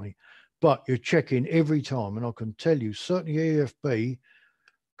colony. But you're checking every time, and I can tell you, certainly EFB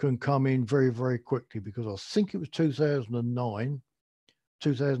can come in very, very quickly, because I think it was 2009,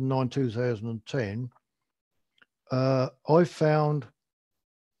 2010. I found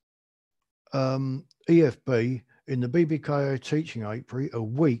EFB in the BBKO teaching apiary a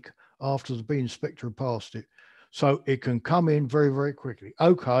week after the bee inspector had passed it. So it can come in very, very quickly.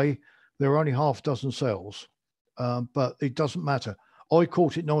 Okay, there are only half a dozen cells, but it doesn't matter. I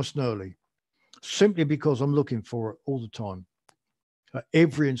caught it nice and early, simply because I'm looking for it all the time.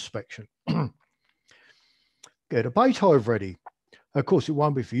 Every inspection. Get a bait hive ready. Of course, it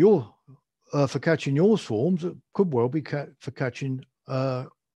won't be for catching your swarms. It could well be for catching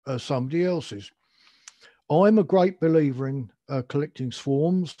somebody else's. I'm a great believer in collecting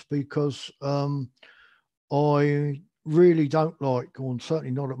swarms, because I really don't like, or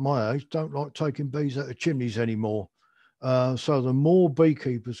certainly not at my age, don't like taking bees out of chimneys anymore. So the more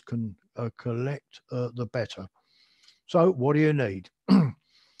beekeepers can collect, the better. So what do you need?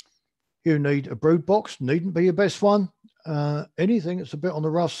 You need a brood box. Needn't be your best one. Anything that's a bit on the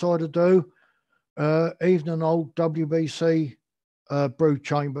rough side of do, even an old WBC brood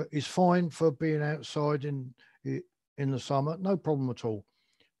chamber is fine for being outside in the summer. No problem at all.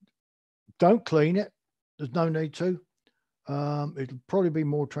 Don't clean it. There's no need to. It'll probably be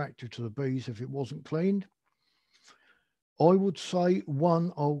more attractive to the bees if it wasn't cleaned. I would say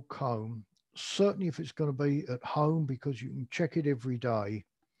one old comb, certainly if it's going to be at home, because you can check it every day.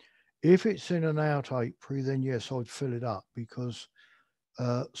 If it's in an out apiary, then yes, I'd fill it up, because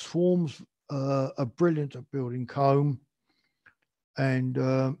swarms are brilliant at building comb. And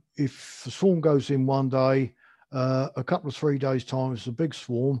if the swarm goes in one day, a couple of 3 days' time, it's a big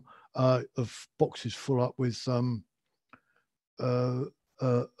swarm of boxes full up with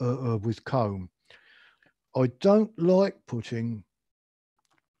comb. I don't like putting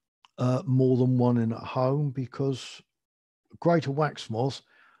more than one in at home, because greater wax moth,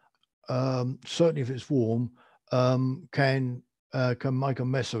 certainly if it's warm, can make a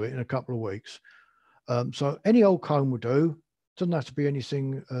mess of it in a couple of weeks. So any old comb will do. Doesn't have to be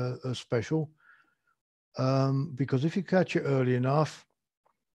anything special, because if you catch it early enough,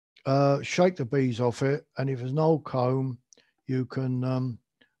 shake the bees off it, and if it's an old comb, you can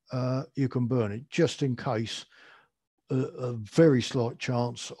burn it, just in case. A very slight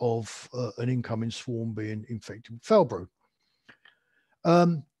chance of an incoming swarm being infected with foul brood.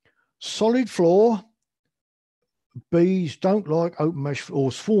 Solid floor. Bees don't like open mesh,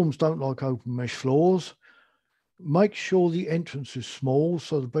 or swarms don't like open mesh floors. Make sure the entrance is small,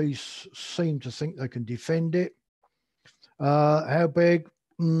 so the bees seem to think they can defend it. How big?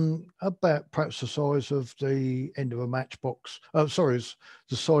 About perhaps the size of the end of a matchbox. Sorry,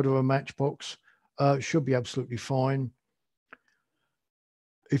 the side of a matchbox. Should be absolutely fine.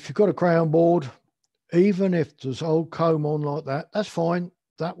 If you've got a crown board, even if there's old comb on like that, that's fine.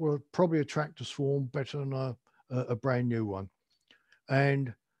 That will probably attract a swarm better than a brand new one.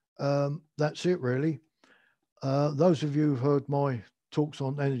 And that's it, really. Those of you who've heard my talks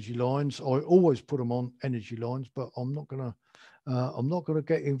on energy lines, I always put them on energy lines, but I'm not gonna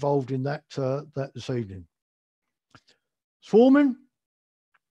get involved in that this evening. Swarming.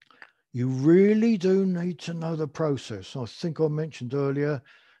 You really do need to know the process. I think I mentioned earlier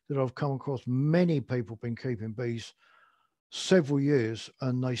that I've come across many people been keeping bees several years,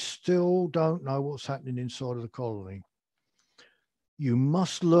 and they still don't know what's happening inside of the colony. You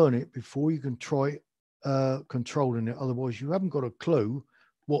must learn it before you can try controlling it. Otherwise, you haven't got a clue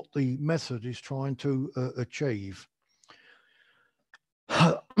what the method is trying to achieve.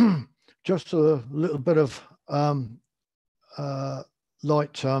 Just a little bit of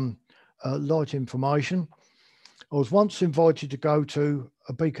light information. I was once invited to go to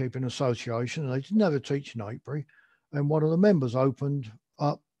a beekeeping association, and they didn't have a teaching apiary, and one of the members opened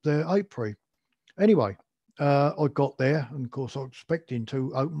up their apiary. Anyway, I got there, and of course I was expecting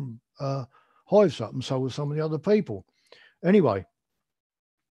to open hives up, and so were some of the other people. Anyway,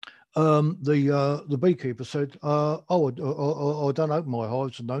 the beekeeper said, "Oh, I don't open my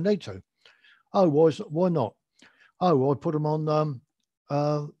hives, and no need to." Oh, why not? Oh, I put them on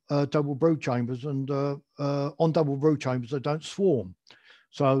double brood chambers, and on double brood chambers they don't swarm.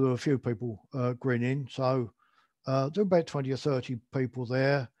 So there were a few people grinning. So there were about 20 or 30 people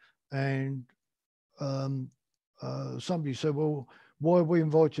there, and somebody said, "Well, why have we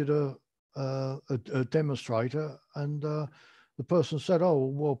invited a demonstrator?" And the person said, oh,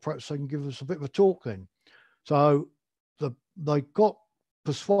 well, perhaps they can give us a bit of a talk then. So they got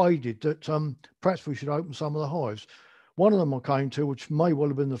persuaded that perhaps we should open some of the hives. One of them I came to, which may well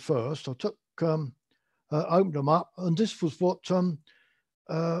have been the first, I took opened them up, and this was what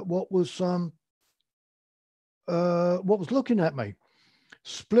was looking at me.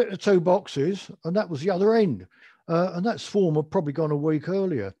 Split the two boxes, and that was the other end. And that swarm had probably gone a week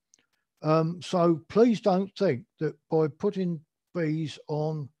earlier. So please don't think that by putting bees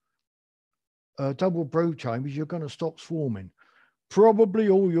on double brood chambers, you're going to stop swarming. Probably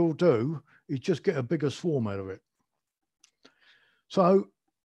all you'll do is just get a bigger swarm out of it. So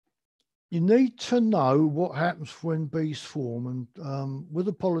you need to know what happens when bees swarm. And with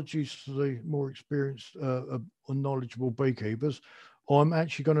apologies to the more experienced and knowledgeable beekeepers, I'm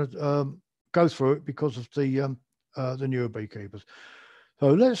actually going to go through it because of the newer beekeepers.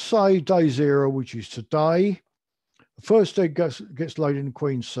 So let's say day 0, which is today. The first egg gets laid in the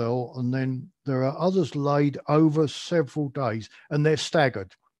queen cell, and then there are others laid over several days, and they're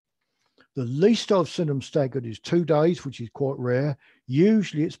staggered. The least I've seen them staggered is 2 days, which is quite rare.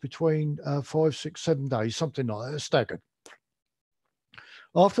 Usually it's between 5, 6, 7 days, something like that. They're staggered.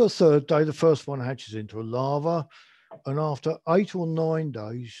 After the 3rd day, the first one hatches into a larva, and after 8 or 9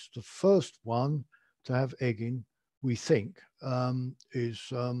 days, the first one to have egging, we think, will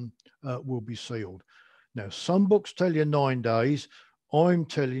be sealed. Now, some books tell you 9 days. I'm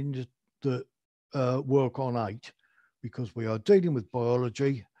telling you that work on 8, because we are dealing with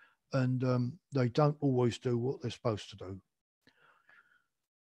biology, and they don't always do what they're supposed to do.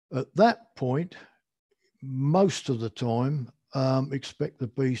 At that point, most of the time, expect the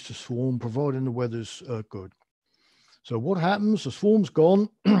bees to swarm, providing the weather's good. So what happens? The swarm's gone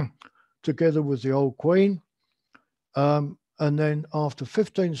together with the old queen. And then after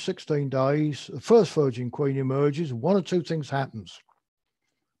 15, 16 days, the first virgin queen emerges. One or two things happens.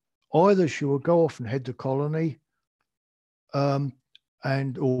 Either she will go off and head the colony, or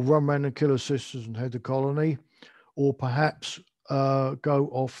run around and kill her sisters and head the colony, or perhaps go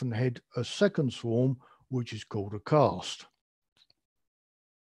off and head a second swarm, which is called a cast.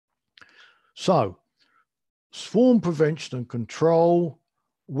 So, swarm prevention and control,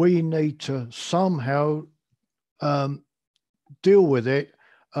 we need to somehow deal with it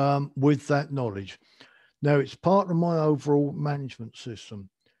with that knowledge. Now, it's part of my overall management system.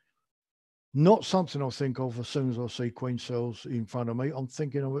 Not something I think of as soon as I see queen cells in front of me. I'm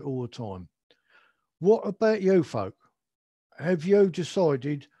thinking of it all the time. What about you folk? Have you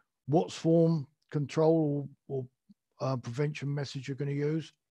decided what swarm control or prevention message you're going to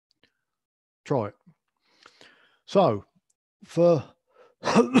use? Try it. So for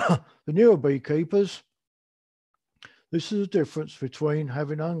the newer beekeepers, this is the difference between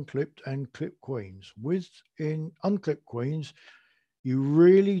having unclipped and clipped queens. In unclipped queens, you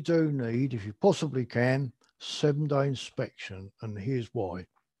really do need, if you possibly can, 7-day inspection, and here's why.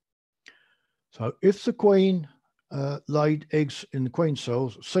 So if the queen laid eggs in the queen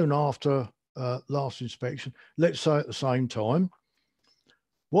cells soon after last inspection, let's say at the same time,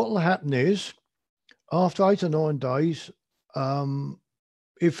 what will happen is, after 8 or 9 days,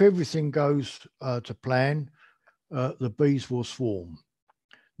 if everything goes to plan, the bees will swarm.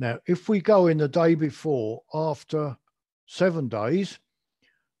 Now, if we go in the day before, after 7 days,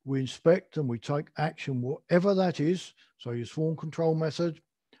 we inspect and we take action, whatever that is, so your swarm control method,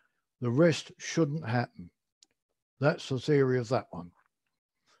 the rest shouldn't happen. That's the theory of that one.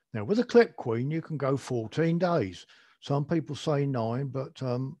 Now, with a clipped queen, you can go 14 days. Some people say 9, but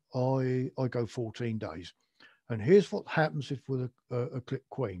I go 14 days. And here's what happens if with a clipped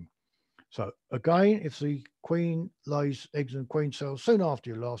queen. So again, if the queen lays eggs in queen cells soon after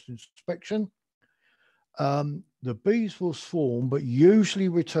your last inspection, the bees will swarm, but usually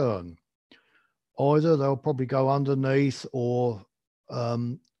return. Either they'll probably go underneath, or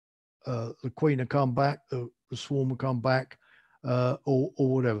the queen will come back, the swarm will come back, or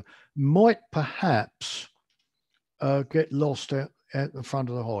whatever. Might perhaps get lost at the front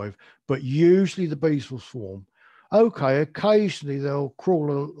of the hive, but usually the bees will swarm. Okay, occasionally they'll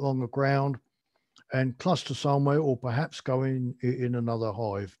crawl along the ground and cluster somewhere, or perhaps go in another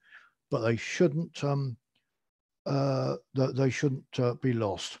hive, but they shouldn't be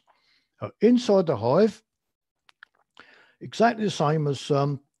lost. Inside the hive, exactly the same as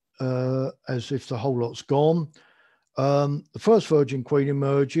if the whole lot's gone. The first virgin queen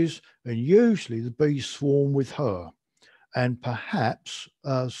emerges, and usually the bees swarm with her, and perhaps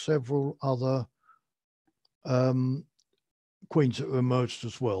several other queens that have emerged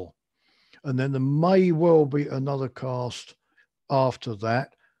as well. And then there may well be another cast after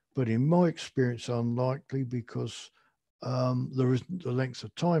that, but in my experience, unlikely, because there isn't the length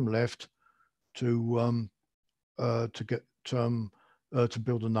of time left to get to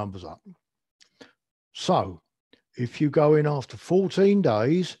build the numbers up. So if you go in after 14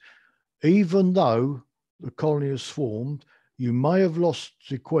 days, even though the colony has swarmed, you may have lost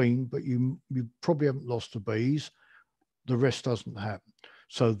the queen, but you probably haven't lost the bees. The rest doesn't happen.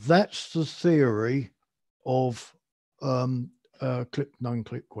 So that's the theory of clipped and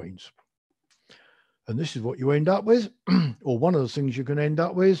unclipped queens. And this is what you end up with, or one of the things you can end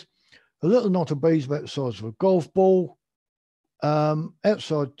up with: a little knot of bees about the size of a golf ball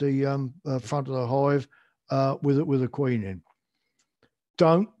outside the front of the hive with a queen in.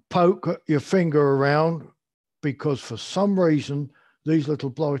 Don't poke your finger around, because for some reason these little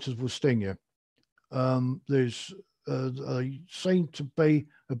blighters will sting you. They seem to be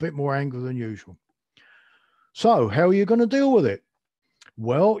a bit more angry than usual. So how are you going to deal with it?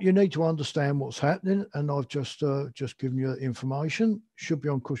 Well, you need to understand what's happening, and I've just given you information. Should be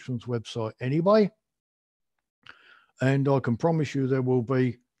on Cushman's website anyway, and I can promise you there will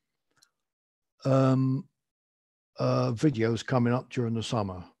be videos coming up during the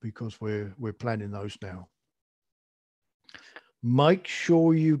summer, because we're planning those now. Make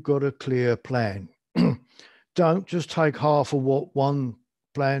sure you've got a clear plan. Don't just take half of what one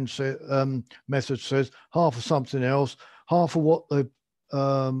plan method says, half of something else, half of what the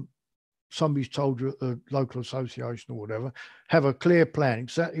somebody's told you at the local association or whatever. Have a clear plan,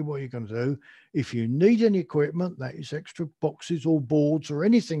 exactly what you're going to do. If you need any equipment, that is extra boxes or boards or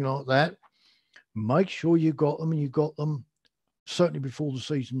anything like that, make sure you got them, and you got them certainly before the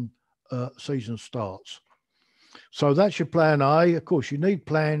season starts. So that's your plan A. Of course, you need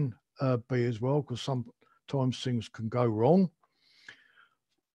plan B as well, because sometimes things can go wrong.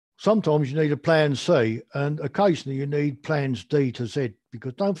 Sometimes you need a plan C, and occasionally you need plans D to Z,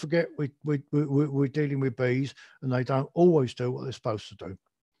 because don't forget we're dealing with bees, and they don't always do what they're supposed to do.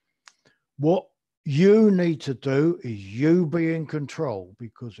 What you need to do is you be in control,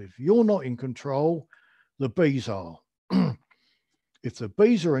 because if you're not in control, the bees are. If the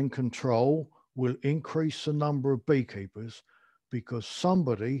bees are in control, we'll increase the number of beekeepers, because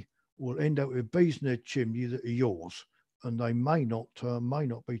somebody will end up with bees in their chimney that are yours, and they may not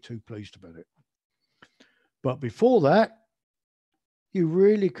be too pleased about it. But before that, you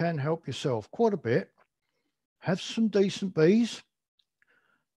really can help yourself quite a bit. Have some decent bees.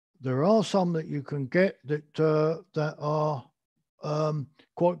 There are some that you can get that are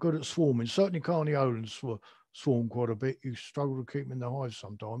quite good at swarming. Certainly Carneolans swarm quite a bit. You struggle to keep them in the hive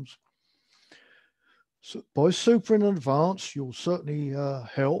sometimes. So by super in advance, you'll certainly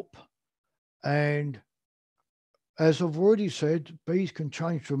help. And as I've already said, bees can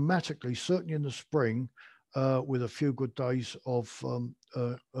change dramatically, certainly in the spring, with a few good days of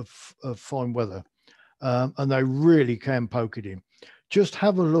fine weather. And they really can poke it in. Just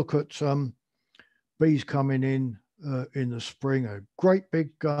have a look at bees coming in the spring, a great big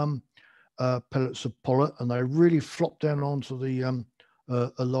pellets of pollen, and they really flop down onto the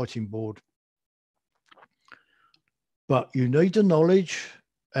lighting board. But you need the knowledge,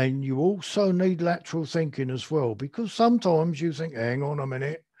 and you also need lateral thinking as well, because sometimes you think, hang on a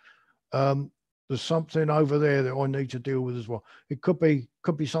minute, there's something over there that I need to deal with as well. It could be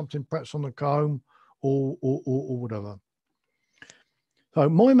something perhaps on the comb or whatever. So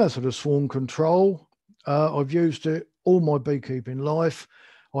my method of swarm control, I've used it all my beekeeping life.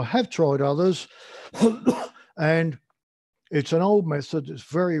 I have tried others, and it's an old method that's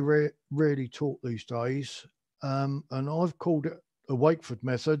very rarely taught these days. And I've called it a Wakeford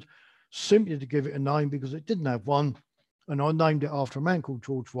method, simply to give it a name, because it didn't have one. And I named it after a man called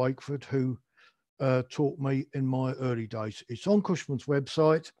George Wakeford, who taught me in my early days. It's on Cushman's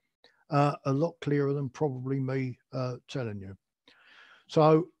website, a lot clearer than probably me telling you.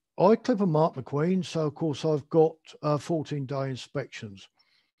 So I clip and mark the queen. So of course I've got 14-day inspections.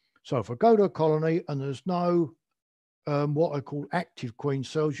 So if I go to a colony and there's no what I call active queen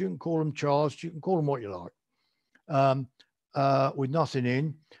cells, you can call them charged, you can call them what you like, with nothing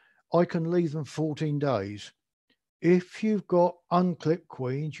in, I can leave them 14 days. If you've got unclipped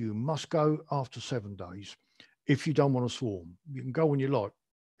queens, you must go after 7 days. If you don't want to swarm, you can go when you like,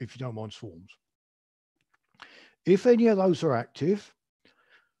 if you don't mind swarms. If any of those are active,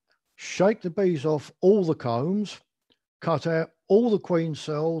 shake the bees off all the combs, cut out all the queen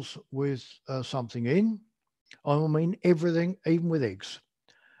cells with something in. I mean everything, even with eggs.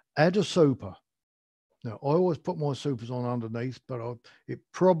 Add a super. Now, I always put my supers on underneath, but it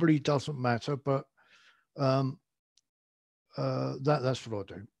probably doesn't matter, but that's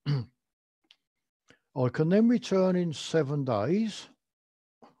what I do. I can then return in 7 days.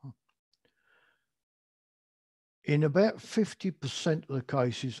 In about 50% of the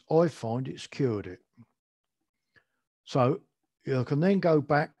cases, I find it's cured it. So I can then go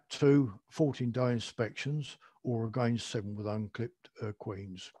back to 14-day inspections or again 7 with unclipped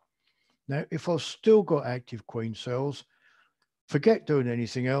queens. Now, if I've still got active queen cells, forget doing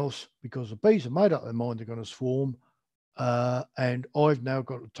anything else because the bees have made up their mind they're going to swarm, and I've now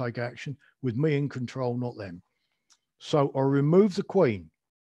got to take action with me in control, not them. So I remove the queen,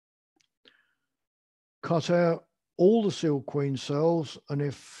 cut out all the sealed queen cells, and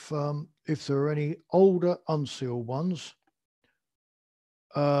if there are any older unsealed ones,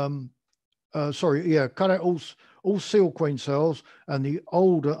 cut out all sealed queen cells and the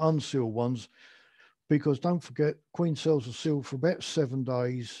older unsealed ones, because don't forget, queen cells are sealed for about 7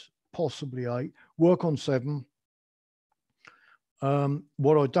 days, possibly 8. Work on 7.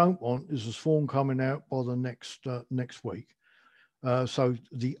 What I don't want is a swarm coming out by the next week. So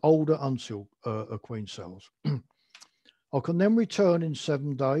the older unsealed queen cells. I can then return in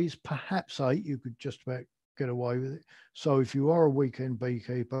 7 days, perhaps 8. You could just about get away with it. So if you are a weekend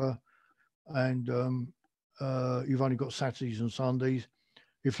beekeeper and you've only got Saturdays and Sundays,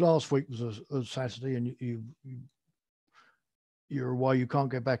 if last week was a Saturday and you're away, you can't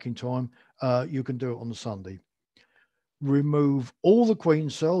get back in time, you can do it on the Sunday. Remove all the queen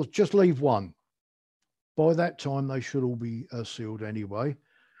cells, just leave one. By that time, they should all be sealed anyway.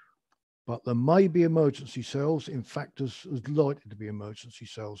 But there may be emergency cells. In fact, there's likely to be emergency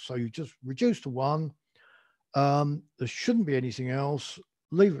cells. So you just reduce to 1. There shouldn't be anything else.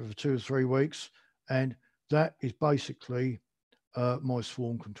 Leave it for 2 or 3 weeks. And that is basically my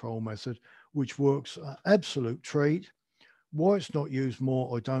swarm control method, which works an absolute treat. Why it's not used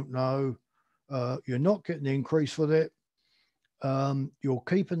more, I don't know. You're not getting the increase with it. You're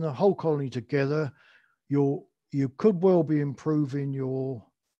keeping the whole colony together. You could well be improving your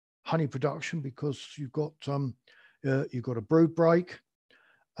honey production because you've got a brood break,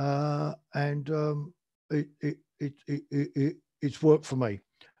 and it's worked for me,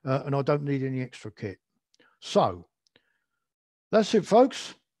 and I don't need any extra kit. So that's it,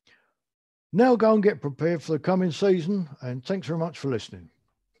 folks. Now go and get prepared for the coming season, and thanks very much for listening.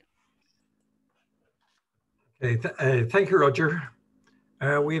 Okay, thank you, Roger.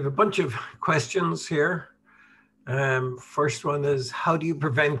 We have a bunch of questions here. First one is, how do you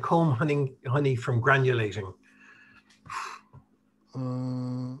prevent comb honey from granulating?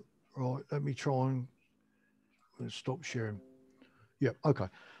 Right, let me try and stop sharing. Yeah, okay.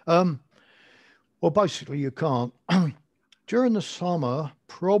 Well, basically, you can't. During the summer,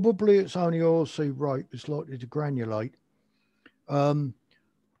 probably it's only oilseed rape that's likely to granulate.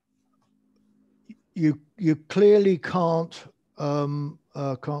 You clearly can't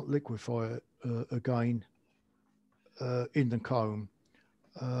liquefy it again in the comb.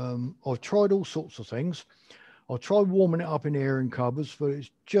 I've tried all sorts of things. I tried warming it up in airing cupboards, but it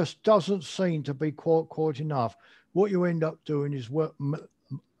just doesn't seem to be quite enough. What you end up doing is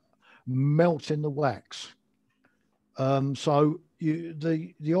melting the wax. So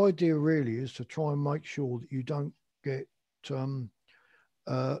the idea really is to try and make sure that you don't get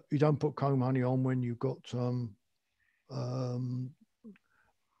you don't put comb honey on when you've got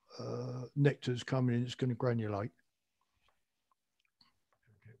nectars coming in. It's going to granulate.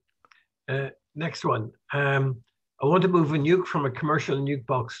 Next one. I want to move a nuke from a commercial nuke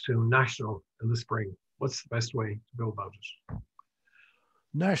box to national in the spring. What's the best way to go about it?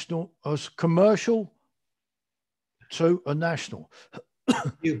 National as commercial to a national.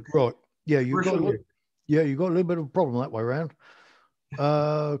 Right. Yeah, you've got a little bit of a problem that way around.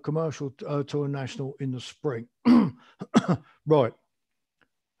 Commercial to a national in the spring. Right.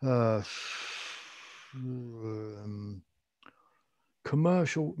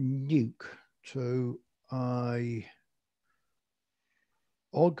 Commercial nuke to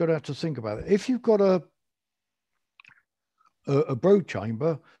I've got to have to think about it. If you've got a brood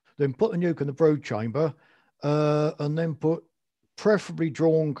chamber, then put the nuke in the brood chamber, and then put preferably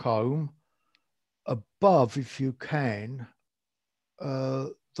drawn comb above, if you can,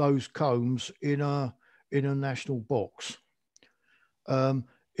 those combs in a national box.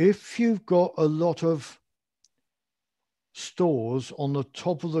 If you've got a lot of stores on the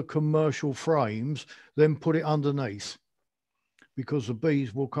top of the commercial frames, then put it underneath, because the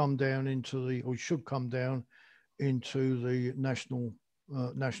bees will come down into the, or should come down into the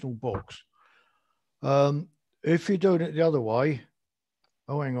national box. If you're doing it the other way,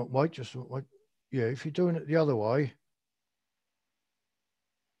 oh, hang on, wait, just wait. Yeah, if you're doing it the other way,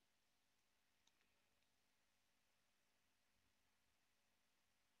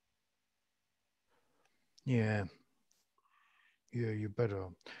 yeah, you better.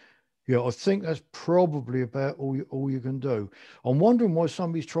 Yeah, I think that's probably about all you can do. I'm wondering why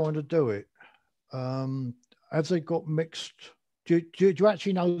somebody's trying to do it. Um, have they got mixed? Do you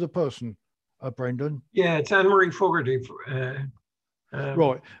actually know the person, Brendan? Yeah, it's Anne Marie Fogarty.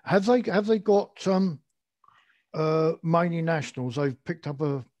 Right. Have they got mainly nationals? They've picked up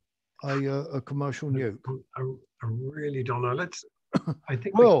a commercial nuke. I really don't know. I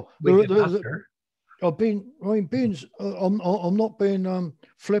think Well, we get that there. I'm not being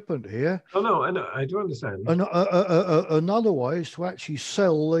flippant here. Oh no, I do understand. Another way is to actually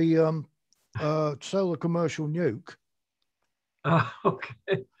sell the commercial nuke.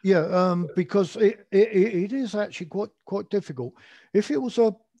 Okay. Yeah, because it is actually quite difficult. If it was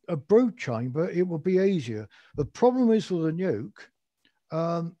a brood chamber, it would be easier. The problem is with a nuke,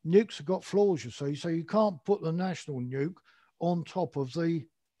 nukes have got flaws, you see, so you can't put the national nuke on top of the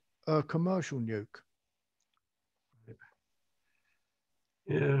commercial nuke.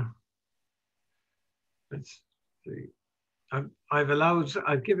 Yeah. Let's see.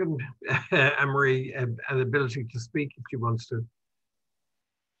 I've given Anne-Marie an ability to speak if she wants to.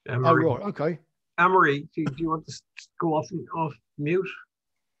 Oh, right, okay. Anne-Marie, do you want to go off mute?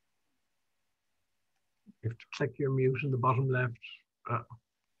 You have to click your mute in the bottom left.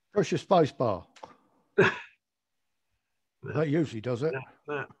 Press your space bar. That usually does it.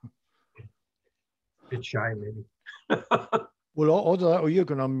 Bit shy, maybe. Well, I'll do that, or you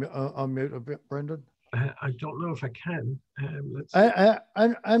can unmute a bit, Brendan. I don't know if I can.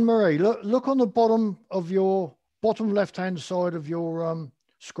 Anne-Marie, look on the bottom of your left-hand side of your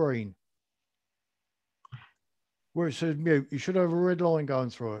screen where it says mute. You should have a red line going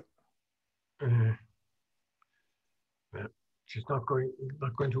through it. She's not going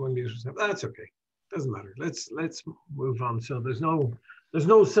to unmute herself. That's okay. Doesn't matter. Let's move on. So there's no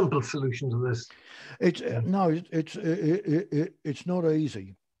simple solution to this. It's not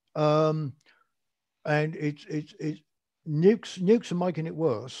easy, and it's nukes are making it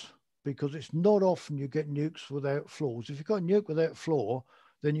worse because it's not often you get nukes without floors. If you've got a nuke without floor,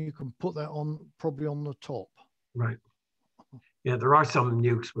 then you can put that probably on the top. Right. Yeah, there are some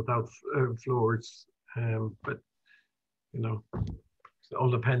nukes without floors, but it all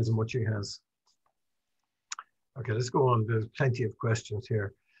depends on what she has. Okay, let's go on. There's plenty of questions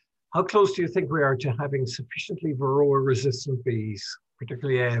here. How close do you think we are to having sufficiently varroa-resistant bees,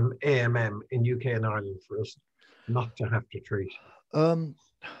 particularly AMM in UK and Ireland, for us not to have to treat?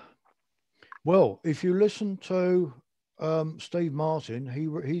 Well, if you listen to Steve Martin,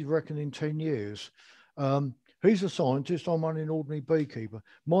 he's reckoning 10 years. He's a scientist. I'm only an ordinary beekeeper.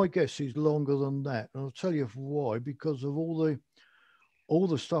 My guess is longer than that, and I'll tell you why. Because of all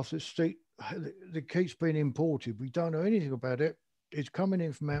the stuff that keeps being imported. We don't know anything about it. It's coming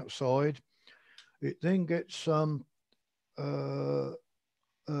in from outside. It then gets the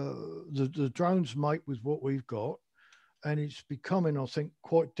drones mate with what we've got, and it's becoming, I think,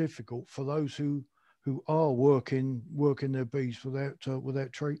 quite difficult for those who are working their bees without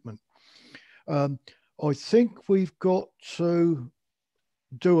treatment. I think we've got to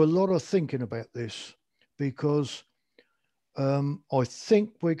do a lot of thinking about this because I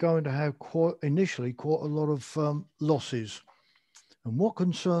think we're going to have quite a lot of losses. And what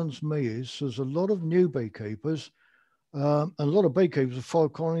concerns me is there's a lot of new beekeepers, and a lot of beekeepers of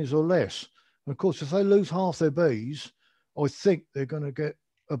 5 colonies or less. And of course, if they lose half their bees, I think they're going to get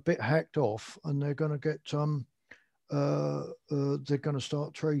a bit hacked off, and they're going to get they're going to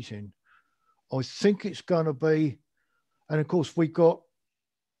start treating. I think it's going to be, and of course we've got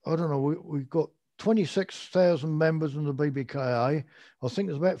 26,000 members in the BBKA. I think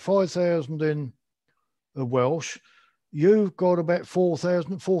there's about 5,000 in Welsh. You've got about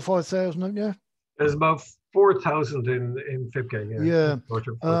 4,000, 5,000, haven't you? There's about 4,000 in FIPCA. Yeah.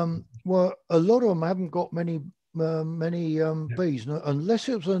 Well, a lot of them haven't got many bees, unless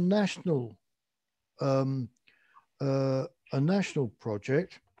it was a national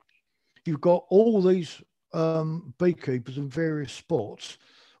project. You've got all these beekeepers in various spots,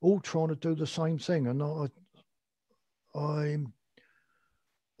 all trying to do the same thing, and I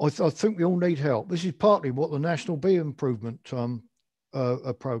think we all need help. This is partly what the National Bee Improvement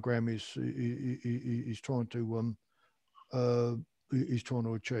program is trying to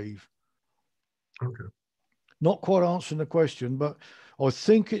achieve. Okay. Not quite answering the question, but I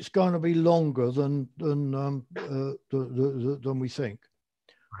think it's going to be longer than we think.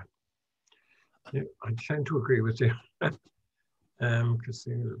 Right. Yeah, I tend to agree with you.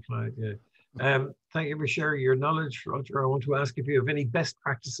 Christina replied, yeah. Thank you for sharing your knowledge, Roger. I want to ask if you have any best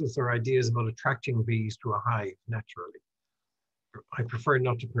practices or ideas about attracting bees to a hive naturally. I prefer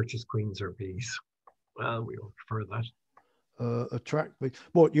not to purchase queens or bees. Well, we all prefer that. attract bees.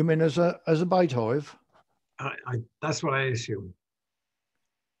 What you mean as a bait hive? That's what I assume.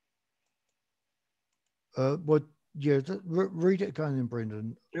 What? Yeah, read it again, then,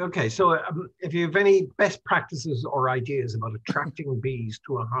 Brendan. Okay, so if you have any best practices or ideas about attracting bees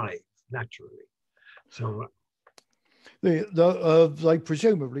to a hive naturally, so they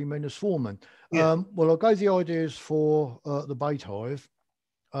presumably mean a swarming. yeah, Well, I gave the ideas for the bait hive,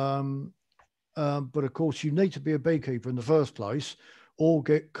 but of course you need to be a beekeeper in the first place, or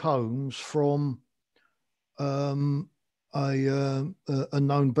get combs from a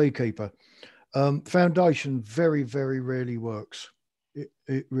known beekeeper. Foundation very, very rarely works.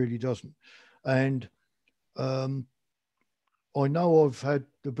 It really doesn't. And I know I've had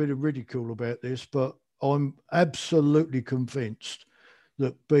a bit of ridicule about this, but I'm absolutely convinced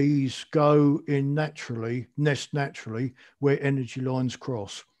that bees go in naturally, nest naturally, where energy lines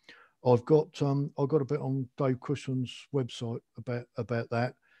cross. I've got a bit on Dave Cushman's website about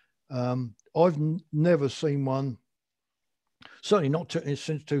that. I've never seen one, certainly not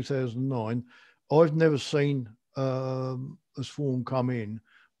since 2009. I've never seen a swarm come in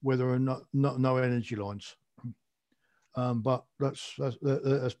where there are no energy lines. But that's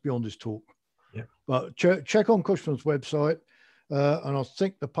beyond this talk. yeah. But check on Cushman's website, and I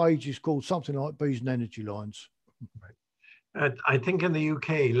think the page is called something like Bees and Energy Lines. Right. I think in the UK,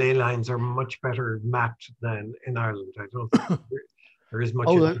 ley lines are much better mapped than in Ireland. I don't think there is much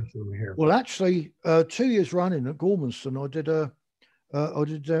of them here. Well, actually, 2 years running at Gormanston, I did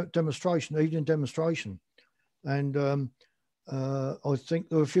a demonstration, evening demonstration, and I think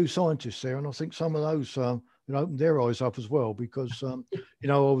there were a few scientists there, and I think some of those opened their eyes up as well, because I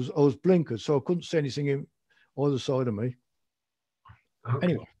was blinkered, so I couldn't see anything in either side of me. Okay.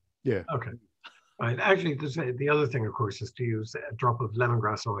 Anyway, yeah. Okay. Right. Actually, the other thing, of course, is to use a drop of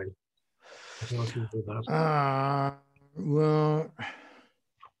lemongrass oil. I don't know if you do that. Well,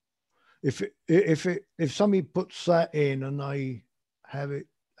 if somebody puts that in and they have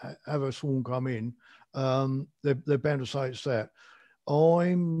a swarm come in, they're bound to say it's that.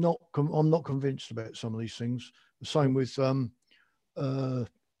 I'm not convinced about some of these things. The same with the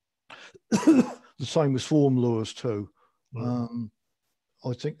same with swarm lures too.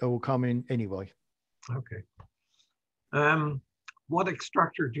 I think they will come in anyway. Okay. What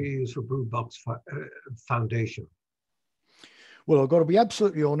extractor do you use for brood box foundation? Well, I've got to be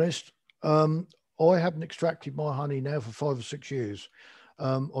absolutely honest. I haven't extracted my honey now for 5 or 6 years.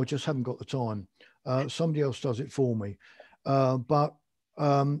 I just haven't got the time. Somebody else does it for me. But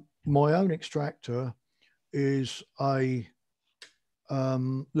my own extractor is a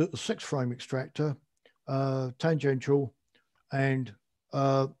little 6-frame extractor, tangential, and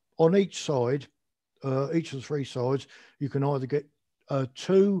on each side, each of the 3 sides, you can either get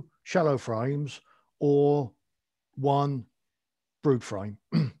 2 shallow frames or 1 brood frame.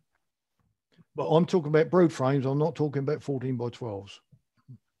 But I'm talking about brood frames. I'm not talking about 14 by 12s.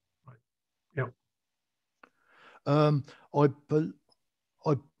 Right. Yep.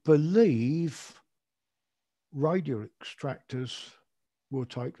 I believe radial extractors will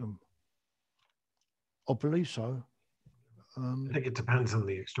take them. I believe so. I think it depends on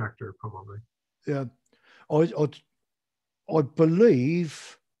the extractor, probably. Yeah. I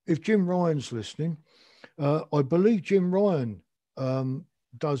believe, if Jim Ryan's listening, I believe Jim Ryan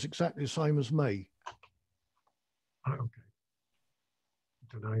does exactly the same as me. Okay.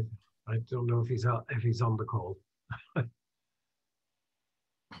 I don't know if he's on the call. I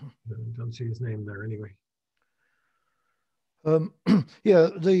don't see his name there anyway. Yeah,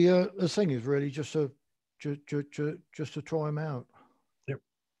 the thing is really just to try them out. Yep.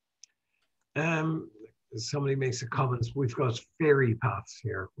 Somebody makes a comment. We've got fairy paths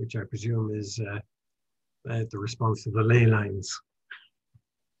here, which I presume is the response to the ley lines.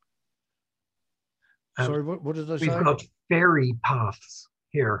 Sorry, what did I say? We've got fairy paths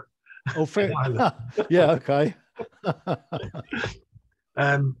here. Oh, fair. Yeah, okay.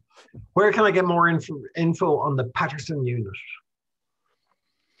 Where can I get more info on the Patterson unit?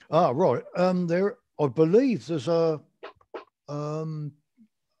 Right. There, I believe there's a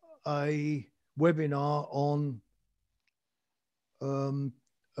webinar on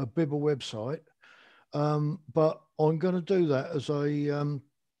a Bibber website, but I'm going to do that as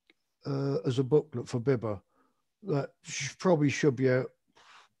a booklet for Bibber. That probably should be out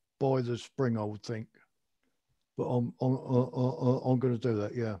by the spring, I would think. But I'm going to do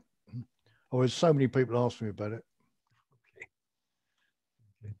that. Yeah. Oh, there's so many people ask me about it.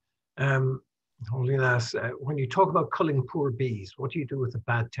 Okay. Only last, when you talk about culling poor bees, what do you do with a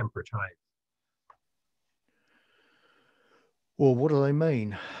bad tempered hive? Well, what do they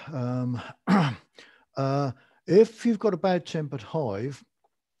mean? If you've got a bad-tempered hive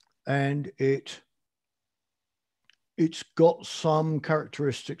and it's got some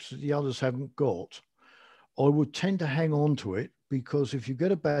characteristics that the others haven't got, I would tend to hang on to it, because if you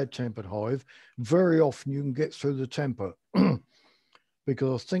get a bad-tempered hive, very often you can get through the temper.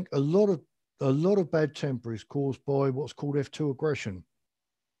 Because I think a lot of bad temper is caused by what's called F2 aggression.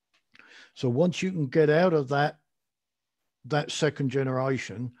 So once you can get out of that second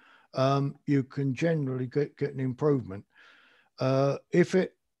generation, you can generally get an improvement. If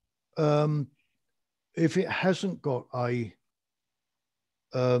it hasn't got a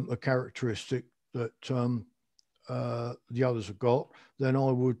characteristic that the others have got, then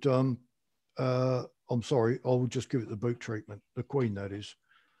I would I'm sorry, I would just give it the boot treatment, the queen, that is.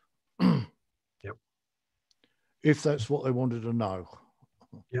 Yep. If that's what they wanted to know.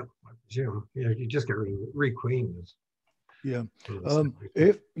 Yep, I presume. Yeah, you just get rid of it, re-queen. Yeah.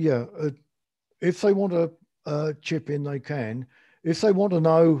 If they want to chip in, they can. If they want to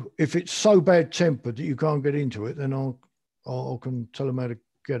know if it's so bad tempered that you can't get into it, then I can tell them how to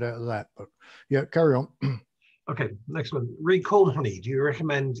get out of that. But yeah, carry on. Okay, next one. Re-comb honey. Do you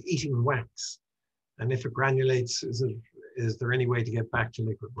recommend eating wax? And if it granulates, is there any way to get back to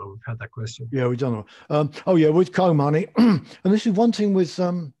liquid? Well, we've had that question. Yeah, we've done that. Oh yeah, with comb honey. And this is one thing with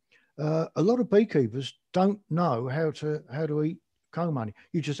a lot of beekeepers don't know how to eat comb honey.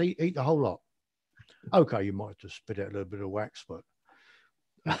 You just eat the whole lot. Okay, you might have to spit out a little bit of wax, but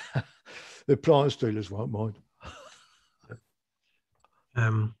the plant stealers won't mind.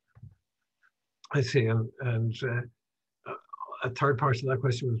 I see. And a third part of that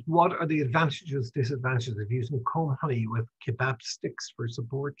question was, what are the advantages, disadvantages of using comb honey with kebab sticks for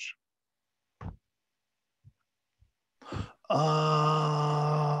support?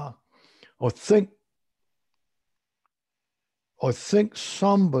 I think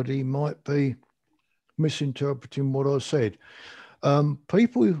somebody might be misinterpreting what I said.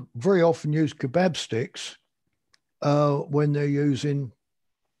 People very often use kebab sticks when they're using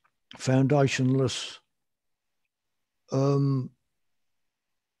foundationless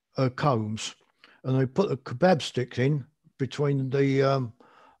combs, and they put the kebab sticks in between the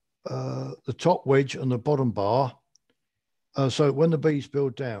top wedge and the bottom bar. So when the bees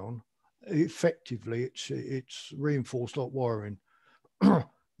build down, effectively it's reinforced like wiring.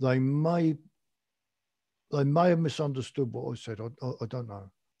 They may have misunderstood what I said. I don't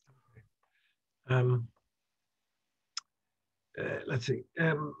know. Let's see.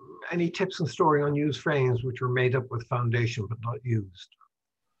 Any tips on storing unused frames which were made up with foundation but not used?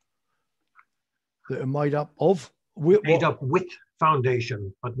 That are made up of? Made up with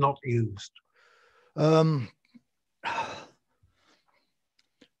foundation but not used.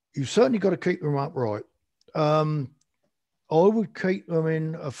 You've certainly got to keep them upright. I would keep them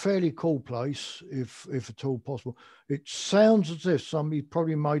in a fairly cool place, if at all possible. It sounds as if somebody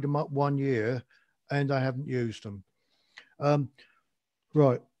probably made them up 1 year and they haven't used them.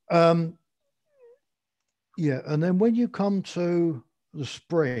 Right. Yeah. And then when you come to the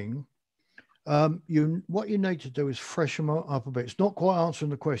spring, what you need to do is freshen them up a bit. It's not quite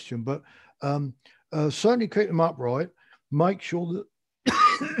answering the question, but certainly keep them upright. Make sure that,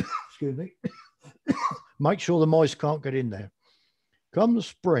 excuse me, make sure the mice can't get in there. Come the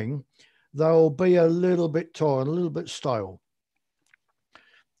spring, they'll be a little bit tired, a little bit stale.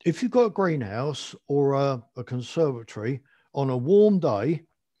 If you've got a greenhouse or a conservatory, on a warm day,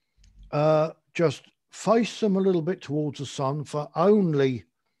 just face them a little bit towards the sun for only,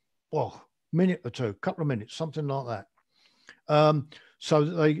 minute or two, couple of minutes, something like that. So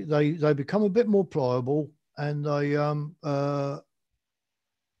that they become a bit more pliable, and they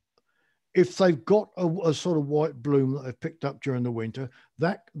if they've got a sort of white bloom that they've picked up during the winter,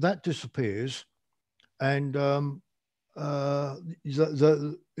 that disappears, and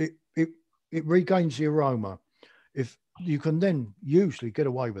it regains the aroma. If you can then usually get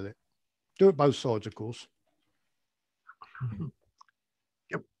away with it. Do it both sides, of course.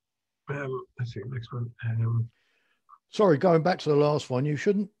 Yep. Let's see, next one. Sorry, going back to the last one, you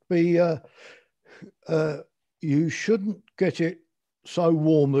shouldn't be, you shouldn't get it so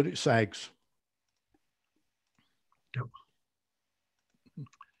warm that it sags. Yep.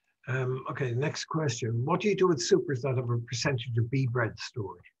 Okay, next question. What do you do with supers that have a percentage of bee bread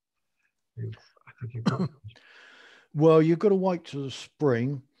stored? I think you've got Well, you've got to wait till the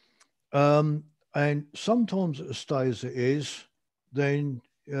spring. And sometimes it'll stay as it is, then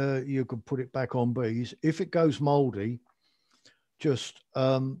you can put it back on bees. If it goes moldy, just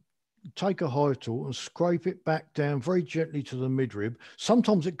take a hive tool and scrape it back down very gently to the midrib.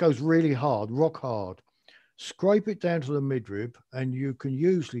 Sometimes it goes really hard, rock hard. Scrape it down to the midrib, and you can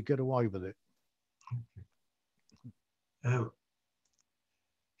usually get away with it. Um,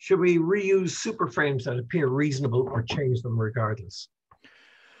 should we reuse super frames that appear reasonable or change them regardless?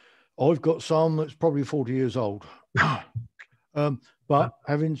 I've got some that's probably 40 years old. But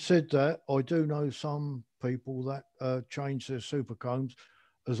having said that, I do know some people that change their super combs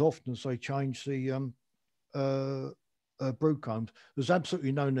as often as they change the uh, brood combs. There's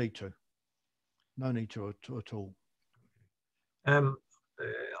absolutely no need to. No need to at all. Um,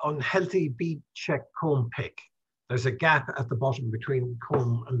 Unhealthy bee check comb pick. There's a gap at the bottom between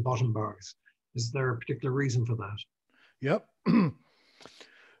comb and bottom bars. Is there a particular reason for that? Yep.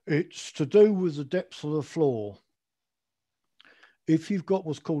 It's to do with the depth of the floor. If you've got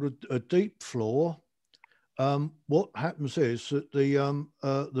what's called a deep floor, what happens is that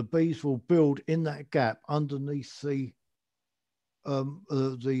the bees will build in that gap underneath the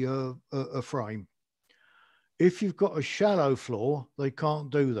frame. If you've got a shallow floor, they can't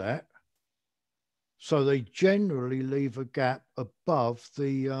do that. So they generally leave a gap above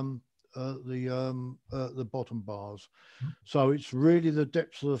the bottom bars. So it's really the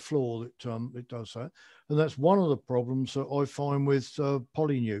depth of the floor that it does that, and that's one of the problems that I find with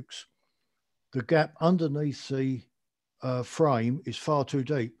polyneuks. The gap underneath the frame is far too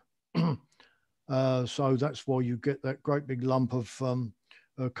deep, so that's why you get that great big lump of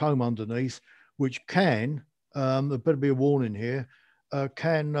comb underneath, which can there better be a warning here.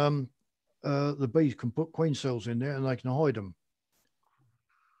 The bees can put queen cells in there and they can hide them.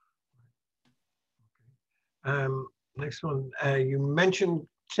 Next one, you mentioned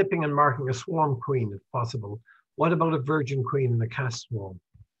clipping and marking a swarm queen if possible. What about a virgin queen in a cast swarm?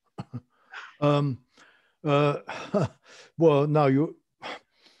 Well, no,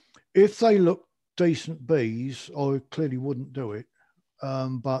 if they look decent bees, I clearly wouldn't do it.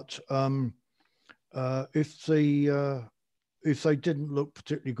 But if they didn't look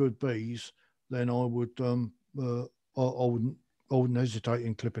particularly good bees, then I wouldn't hesitate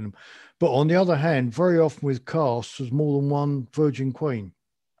in clipping them. But on the other hand, very often with casts, there's more than one virgin queen.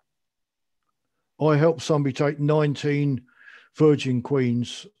 I helped somebody take 19 virgin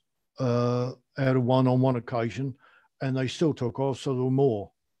queens out of one on one occasion, and they still took off, so there were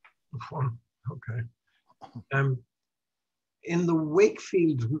more. Okay. In the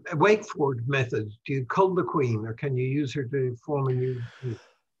Wakeford method, do you cull the queen, or can you use her to form a new queen?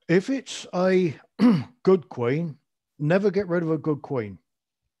 If it's a good queen, never get rid of a good queen.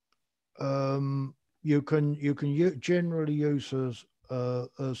 You can generally use her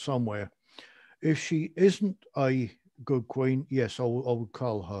somewhere. If she isn't a good queen, yes, I would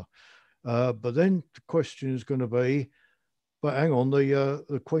cull her. But then the question is going to be, but hang on,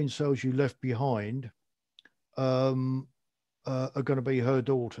 the queen cells you left behind are going to be her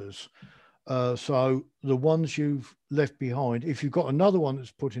daughters. So the ones you've left behind, if you've got another one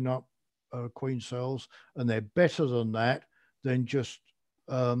that's putting up queen cells and they're better than that, then just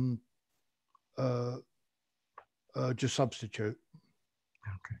substitute.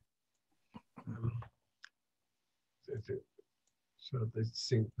 Okay. So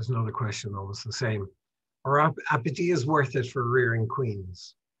there's another question, almost the same. Are apideas worth it for rearing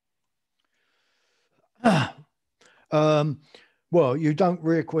queens? Well, you don't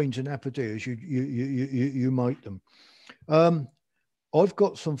rear queens in apideas. You make them. I've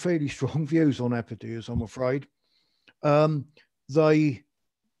got some fairly strong views on apideas, I'm afraid. They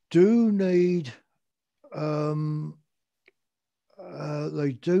do need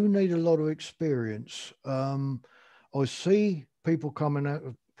a lot of experience. I see people coming out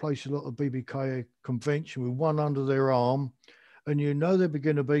of places like the BBK convention with one under their arm, and you know they're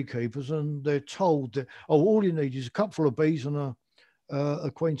beginner beekeepers, and they're told that, oh, all you need is a cupful of bees and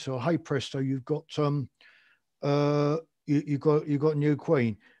a queen cell. Hey presto, you've got you got a new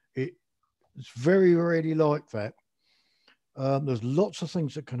queen. It's very rarely like that. There's lots of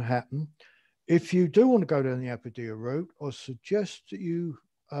things that can happen. If you do want to go down the apidea route, I suggest that you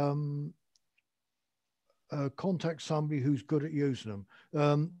contact somebody who's good at using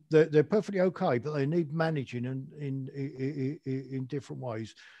them. They're perfectly okay, but they need managing in different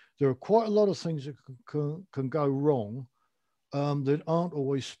ways. There are quite a lot of things that can go wrong that aren't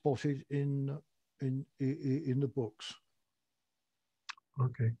always spotted in the books.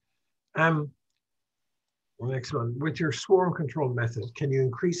 Okay. Next one. With your swarm control method, can you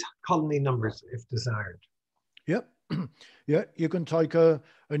increase colony numbers if desired? Yep. Yeah, you can take a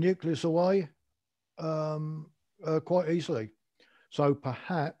nucleus away quite easily. So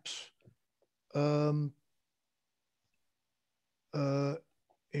perhaps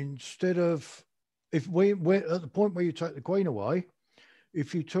instead of, if we're at the point where you take the queen away,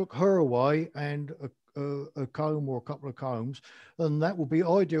 if you took her away and a comb or a couple of combs, then that would be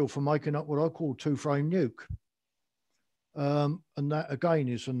ideal for making up what I call two-frame nuke. And that again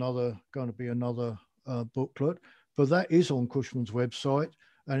is going to be another booklet, but that is on Cushman's website,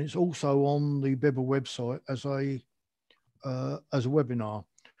 and it's also on the Bibber website as a webinar.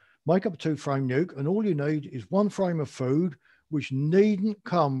 Make up a 2-frame nuke, and all you need is 1 frame of food, which needn't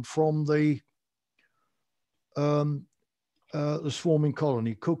come from the swarming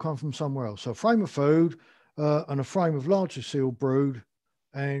colony. Could come from somewhere else. So a frame of food and a frame of largely sealed brood.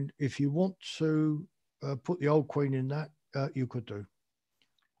 And if you want to put the old queen in that, you could do.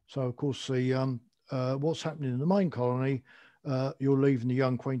 So of course, the what's happening in the main colony, you're leaving the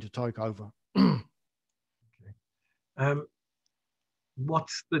young queen to take over. Okay.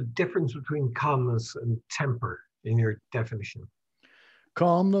 What's the difference between calmness and temper in your definition?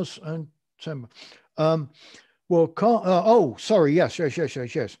 Calmness and temper. Well, oh, sorry. Yes.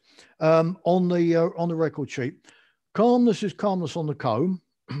 On the record sheet, calmness is calmness on the comb.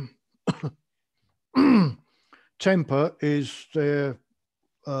 Temper is their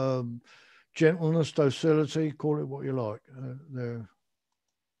gentleness, docility, call it what you like. Their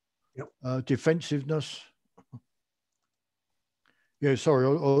defensiveness. Yeah, sorry,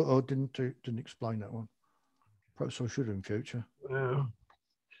 I didn't explain that one. Perhaps I should in future.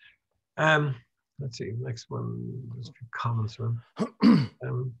 Let's see, next one, there's a few comments on.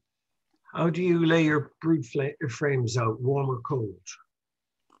 How do you lay your brood frames out, warm or cold?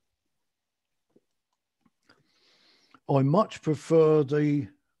 I much prefer the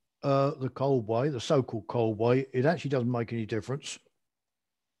cold way, the so-called cold way. It actually doesn't make any difference.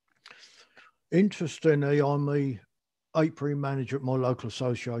 Interestingly, I'm the apiary manager at my local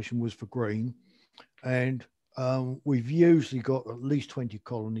association, Wisford Green, and we've usually got at least 20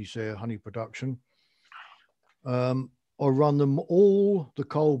 colonies there, honey production. I run them all the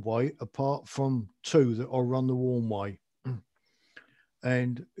cold way, apart from 2 that I run the warm way.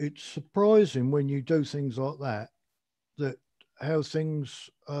 And it's surprising when you do things like that, how things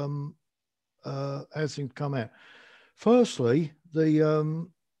come out. Firstly, the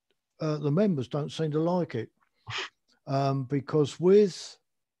members don't seem to like it, because with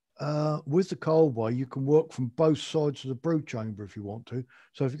the cold way, you can work from both sides of the brood chamber if you want to.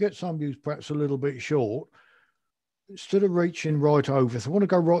 So if you get somebody who's perhaps a little bit short, instead of reaching right over, if they want to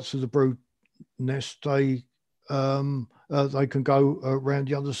go right to the brood nest, they can go around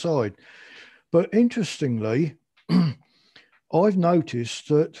the other side. But interestingly, I've noticed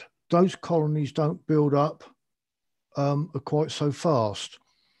that those colonies don't build up quite so fast.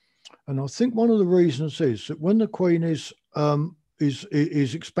 And I think one of the reasons is that when the queen is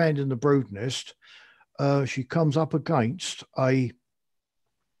expanding the brood nest, she comes up against a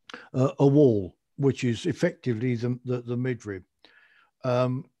wall, which is effectively the midrib.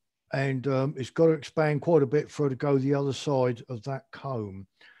 And it's got to expand quite a bit for her to go the other side of that comb.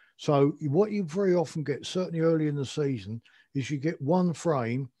 So what you very often get, certainly early in the season, is you get 1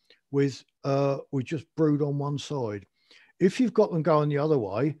 frame with just brood on one side. If you've got them going the other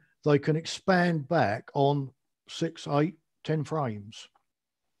way, they can expand back on 6, 8, 10 frames.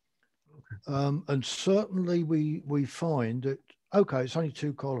 And certainly we find that, okay, it's only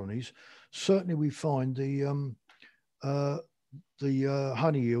 2 colonies. Certainly we find the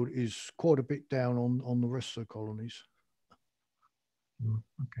honey yield is quite a bit down on the rest of the colonies.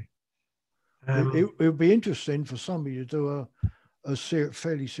 Okay. It would be interesting for somebody to do a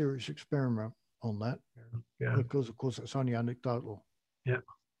fairly serious experiment on that. Yeah. Because of course it's only anecdotal. Yeah.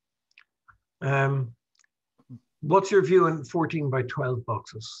 What's your view on 14 by 12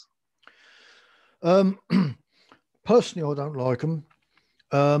 boxes? Personally, I don't like them.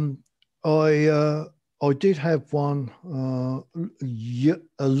 I did have one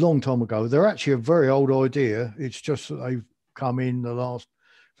a long time ago. They're actually a very old idea. It's just that they've come in the last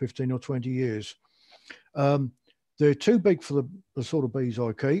 15 or 20 years. They're too big for the sort of bees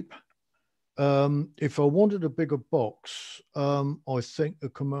I keep. If I wanted a bigger box, I think a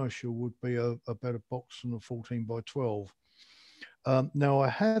commercial would be a better box than a 14 by 12. Now, I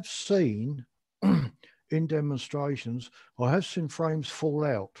have seen in demonstrations, I have seen frames fall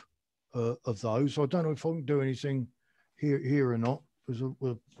out of those. I don't know if I can do anything here or not with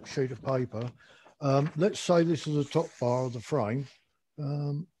a sheet of paper. Let's say this is the top bar of the frame.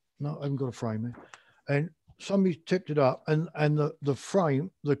 No, I haven't got a frame here. And somebody tipped it up, and the frame,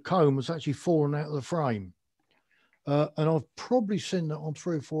 the comb has actually fallen out of the frame. And I've probably seen that on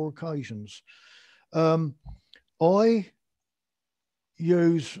 3 or 4 occasions. I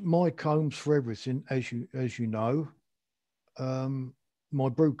use my combs for everything, as you know. My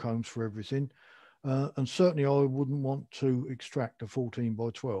brood combs for everything. And certainly I wouldn't want to extract a 14 by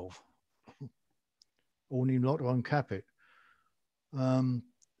 12 or even not to uncap it.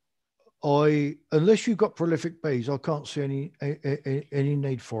 unless you've got prolific bees, I can't see any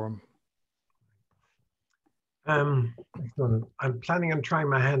need for them. I'm planning on trying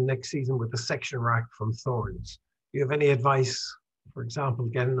my hand next season with the section rack from Thorns. Do you have any advice, for example,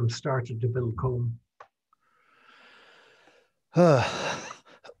 getting them started to build comb?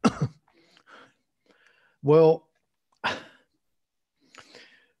 Well,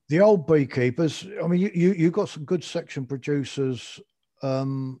 the old beekeepers, I mean, you got some good section producers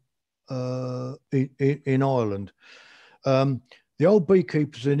in Ireland. The old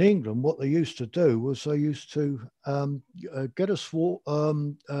beekeepers in England, what they used to do was they used to get a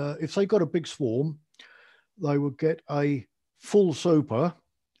swarm. If they got a big swarm, they would get a full super,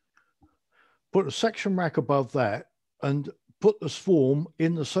 put a section rack above that, and put the swarm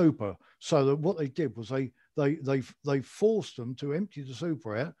in the super. So that what they did was they forced them to empty the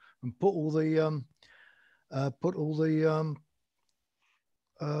super out and put all the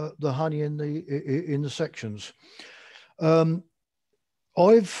honey in the sections.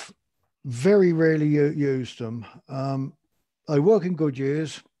 I've very rarely used them. They work in good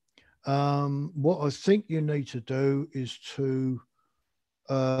years. What I think you need to do is to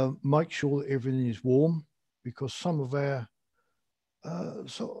make sure that everything is warm, because some of our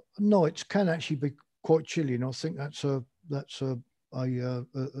nights can actually be quite chilly, and I think that's a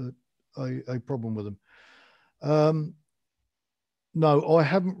problem with them. No, I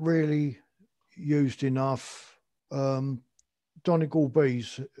haven't really used enough. Donegal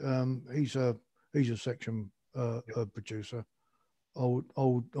Bees, he's a section producer. I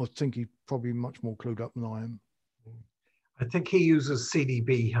think he's probably much more clued up than I am. I think he uses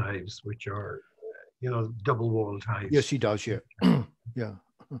CDB hives, which are, double-walled hives. Yes, he does. Yeah, yeah.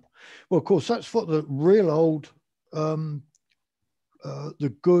 Well, of course, that's what the real old, the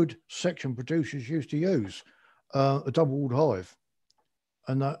good section producers used to use, a double-walled hive,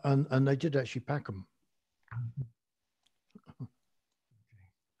 and they did actually pack them.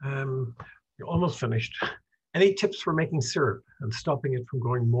 You're almost finished. Any tips for making syrup and stopping it from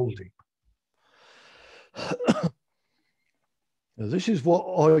going moldy? Now, this is what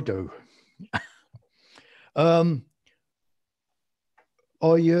I do.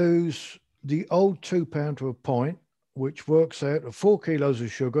 I use the old £2 to a pint, which works out at 4 kilos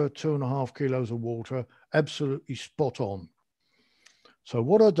of sugar, 2.5 kilos of water, absolutely spot on. So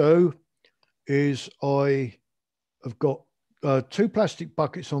what I do is I have got 2 plastic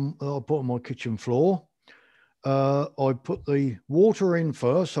buckets I put on my kitchen floor. I put the water in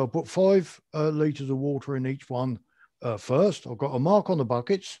first. So I put 5 litres of water in each one first. I've got a mark on the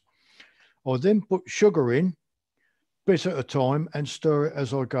buckets. I then put sugar in, bit at a time, and stir it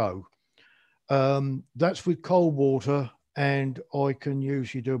as I go. That's with cold water, and I can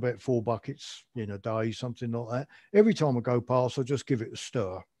usually do about 4 buckets in a day, something like that. Every time I go past, I just give it a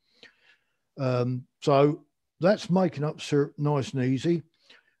stir. So that's making up syrup nice and easy.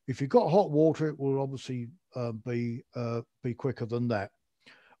 If you've got hot water, it will obviously be quicker than that.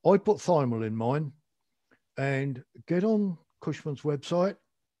 I put thymol in mine, and get on Cushman's website,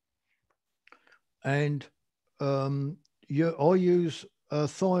 and I use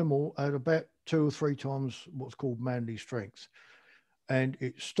thymol at about 2 or 3 times what's called manly strength, and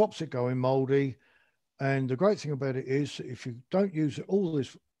it stops it going moldy. And the great thing about it is, if you don't use it all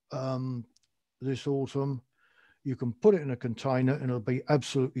this autumn, you can put it in a container and it'll be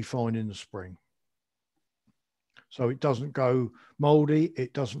absolutely fine in the spring. So it doesn't go moldy,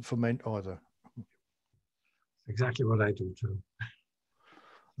 it doesn't ferment either. Exactly what I do too.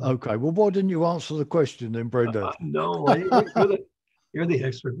 Okay, well, why didn't you answer the question then, Brenda? No, you're the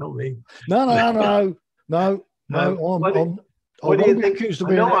expert, not me. No. I won't be accused of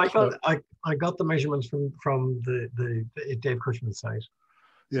being an expert. I got the measurements from the Dave Cushman site.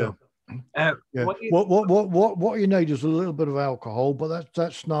 Yeah. So, yeah. What you need is a little bit of alcohol, but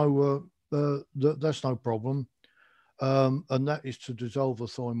that's no problem, and that is to dissolve the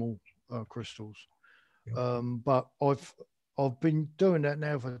thymol crystals. But I've been doing that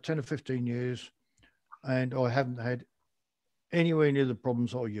now for 10 or 15 years, and I haven't had anywhere near the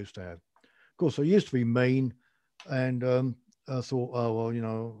problems I used to have. Of course, I used to be mean, and I thought, oh well, I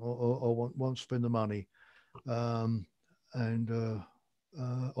won't spend the money, and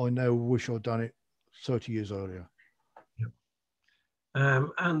I now wish I'd done it 30 years earlier.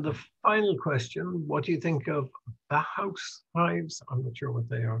 And the final question: what do you think of the house hives? I'm not sure what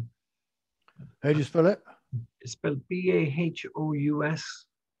they are. How do you spell it? It's spelled BAHOUS.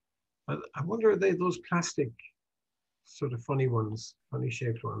 I wonder, are they those plastic, sort of funny ones, funny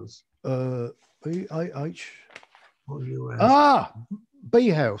shaped ones? BAHOUS. Ah, bee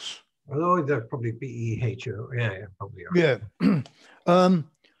house. Oh, they're probably BEHO. Yeah, probably are. Yeah.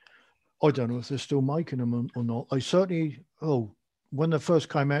 I don't know if they're still making them or not. They certainly, when they first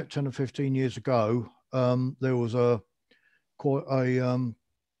came out 10 or 15 years ago, there was quite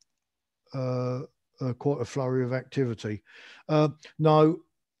quite a flurry of activity. No,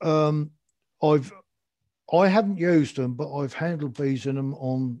 I haven't used them, but I've handled bees in them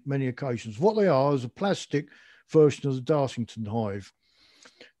on many occasions. What they are is a plastic version of the Dartington hive.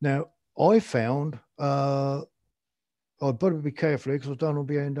 Now, I found I'd better be careful because I don't want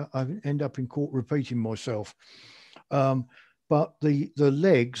to end up in court repeating myself. But the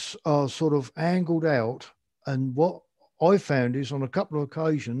legs are sort of angled out, and what I found is on a couple of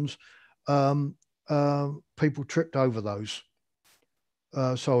occasions, people tripped over those.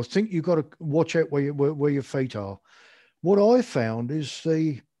 So I think you've got to watch out where your feet are. What I found is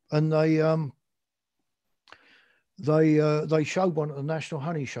they showed one at the National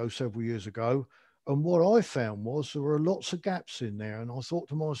Honey Show several years ago, and what I found was there were lots of gaps in there, and I thought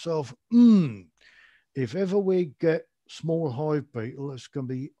to myself, if ever we get small hive beetle, it's going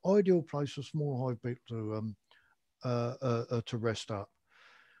to be ideal place for small hive beetle to rest up.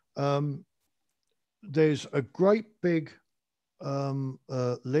 There's a great big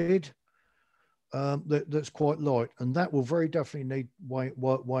lid that's quite light, and that will very definitely need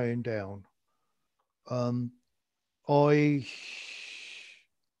weighing down.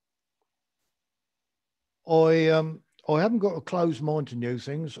 I haven't got a closed mind to new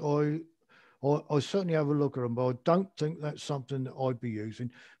things. I certainly have a look at them, but I don't think that's something that I'd be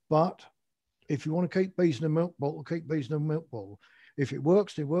using. But if you want to keep bees in a milk bottle, keep bees in a milk bottle. If it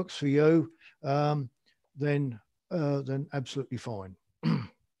works for you. Then absolutely fine.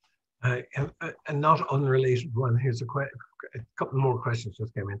 A not unrelated one. Here's a couple more questions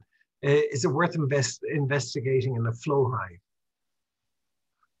just came in. Is it worth investigating in a flow hive?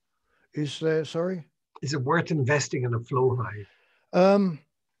 Is there, sorry? Is it worth investing in a flow hive?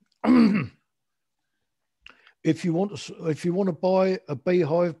 If you want to buy a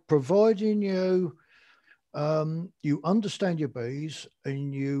beehive, providing you understand your bees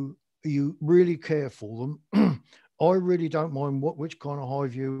and you really care for them, I really don't mind which kind of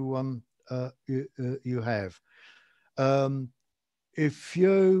hive you have. If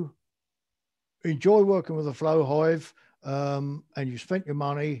you enjoy working with a flow hive and you spent your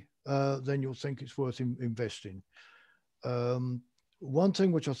money, then you'll think it's worth investing. One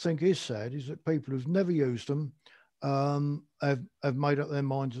thing which I think is sad is that people who've never used them have made up their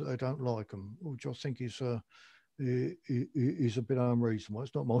minds that they don't like them, which I think is a bit unreasonable.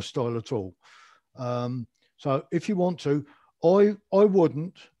 It's not my style at all. So if you want to, I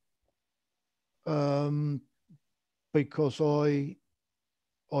wouldn't, because I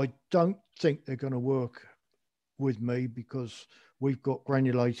don't think they're going to work with me because we've got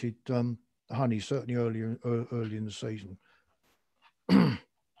granulated honey certainly early in the season. There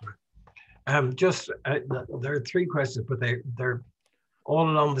are three questions, but they're all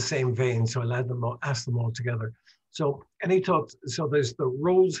along the same vein, so I'll ask them all together. So any thoughts? So there's the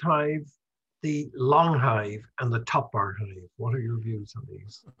rose hive, the long hive, and the top bar hive. What are your views on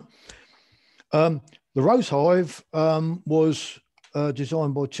these? The rose hive was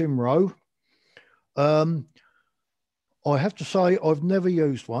designed by Tim Rowe. I have to say I've never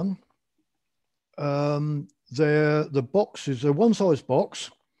used one. The boxes, they're one size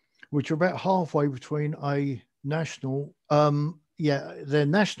box, which are about halfway between a national, they're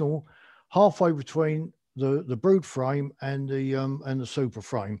national, halfway between the brood frame and the super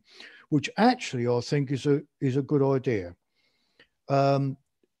frame, which actually I think is a good idea.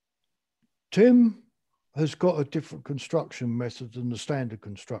 Tim has got a different construction method than the standard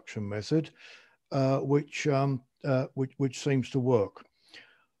construction method, which seems to work.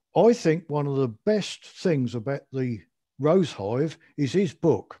 I think one of the best things about the rose hive is his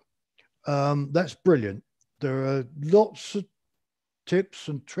book. That's brilliant. There are lots of tips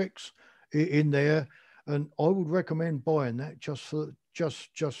and tricks in there, and I would recommend buying that just for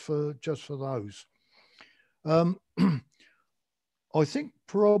those. I think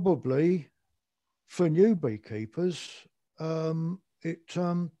probably for new beekeepers, it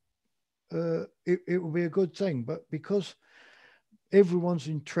will be a good thing, but because everyone's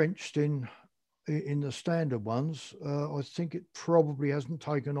entrenched in the standard ones, I think it probably hasn't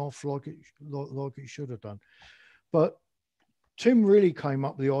taken off like it should have done. But Tim really came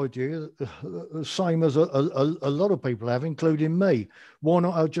up with the idea, the same as a lot of people have, including me. Why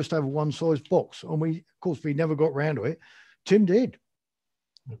not just have a one-size box? And of course, we never got around to it. Tim did.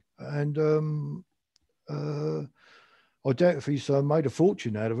 And I doubt if he's made a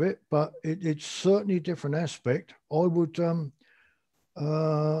fortune out of it, but it's certainly a different aspect. I would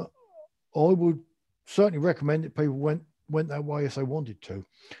certainly recommend that people went that way if they wanted to.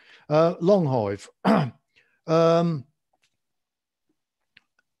 Long hive. um,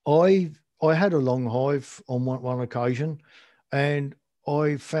 I had a long hive on one occasion, and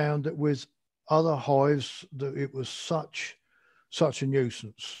I found that with other hives that it was such a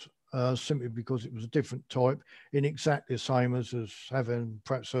nuisance, simply because it was a different type, in exactly the same as having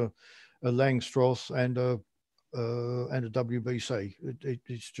perhaps a Langstroth and a WBC.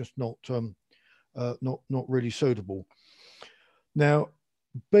 It's just not really suitable. Now,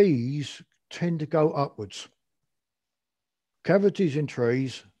 bees tend to go upwards. Cavities in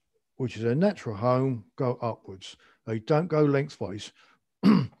trees, which is their natural home, go upwards. They don't go lengthways.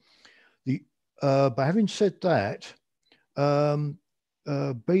 But having said that,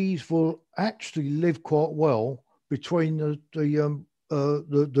 bees will actually live quite well between the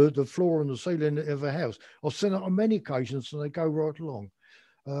floor and the ceiling of a house. I've seen it on many occasions, and they go right along.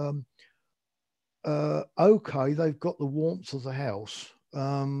 Okay, they've got the warmth of the house.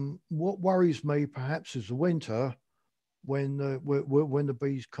 What worries me perhaps is the winter, when the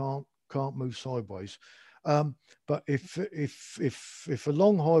bees can't move sideways. But if a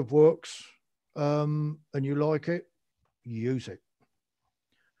long hive works, and you like it, you use it.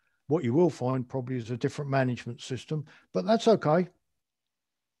 What you will find probably is a different management system, but that's okay.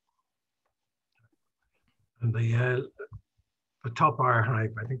 And the top bar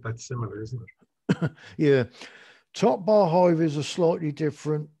hive, I think that's similar, isn't it? Yeah, top bar hive is a slightly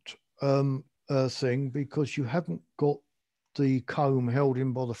different thing, because you haven't got the comb held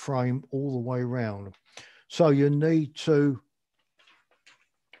in by the frame all the way around. So you need to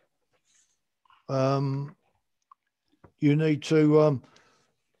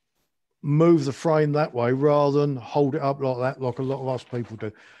move the frame that way rather than hold it up like that, like a lot of us people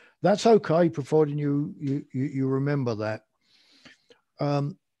do. That's okay, providing you remember that.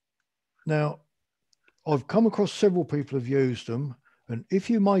 Now, I've come across several people who've used them, and if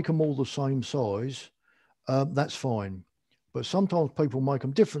you make them all the same size, that's fine. But sometimes people make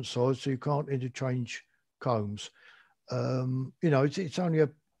them different size, so you can't interchange combs. It's only a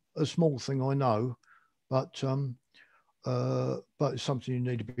small thing, I know, but it's something you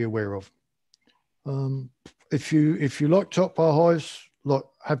need to be aware of. If you like top bar hives,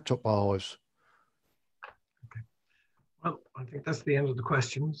 have top bar hives. Okay. Well, I think that's the end of the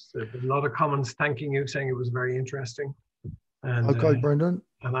questions. There have been a lot of comments thanking you, saying it was very interesting. And, okay, Brendan.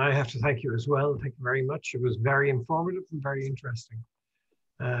 And I have to thank you as well. Thank you very much. It was very informative and very interesting.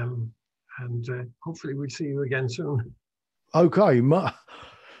 And hopefully we'll see you again soon. Okay,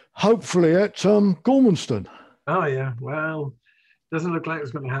 hopefully at Gormanston. Oh yeah, well, doesn't look like it's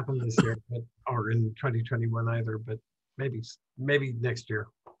going to happen this year, or in 2021 either. But maybe next year,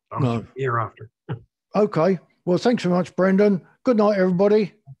 or no, year after. Okay. Well, thanks so much, Brendan. Good night,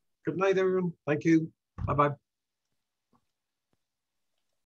 everybody. Good night, everyone. Thank you. Bye bye.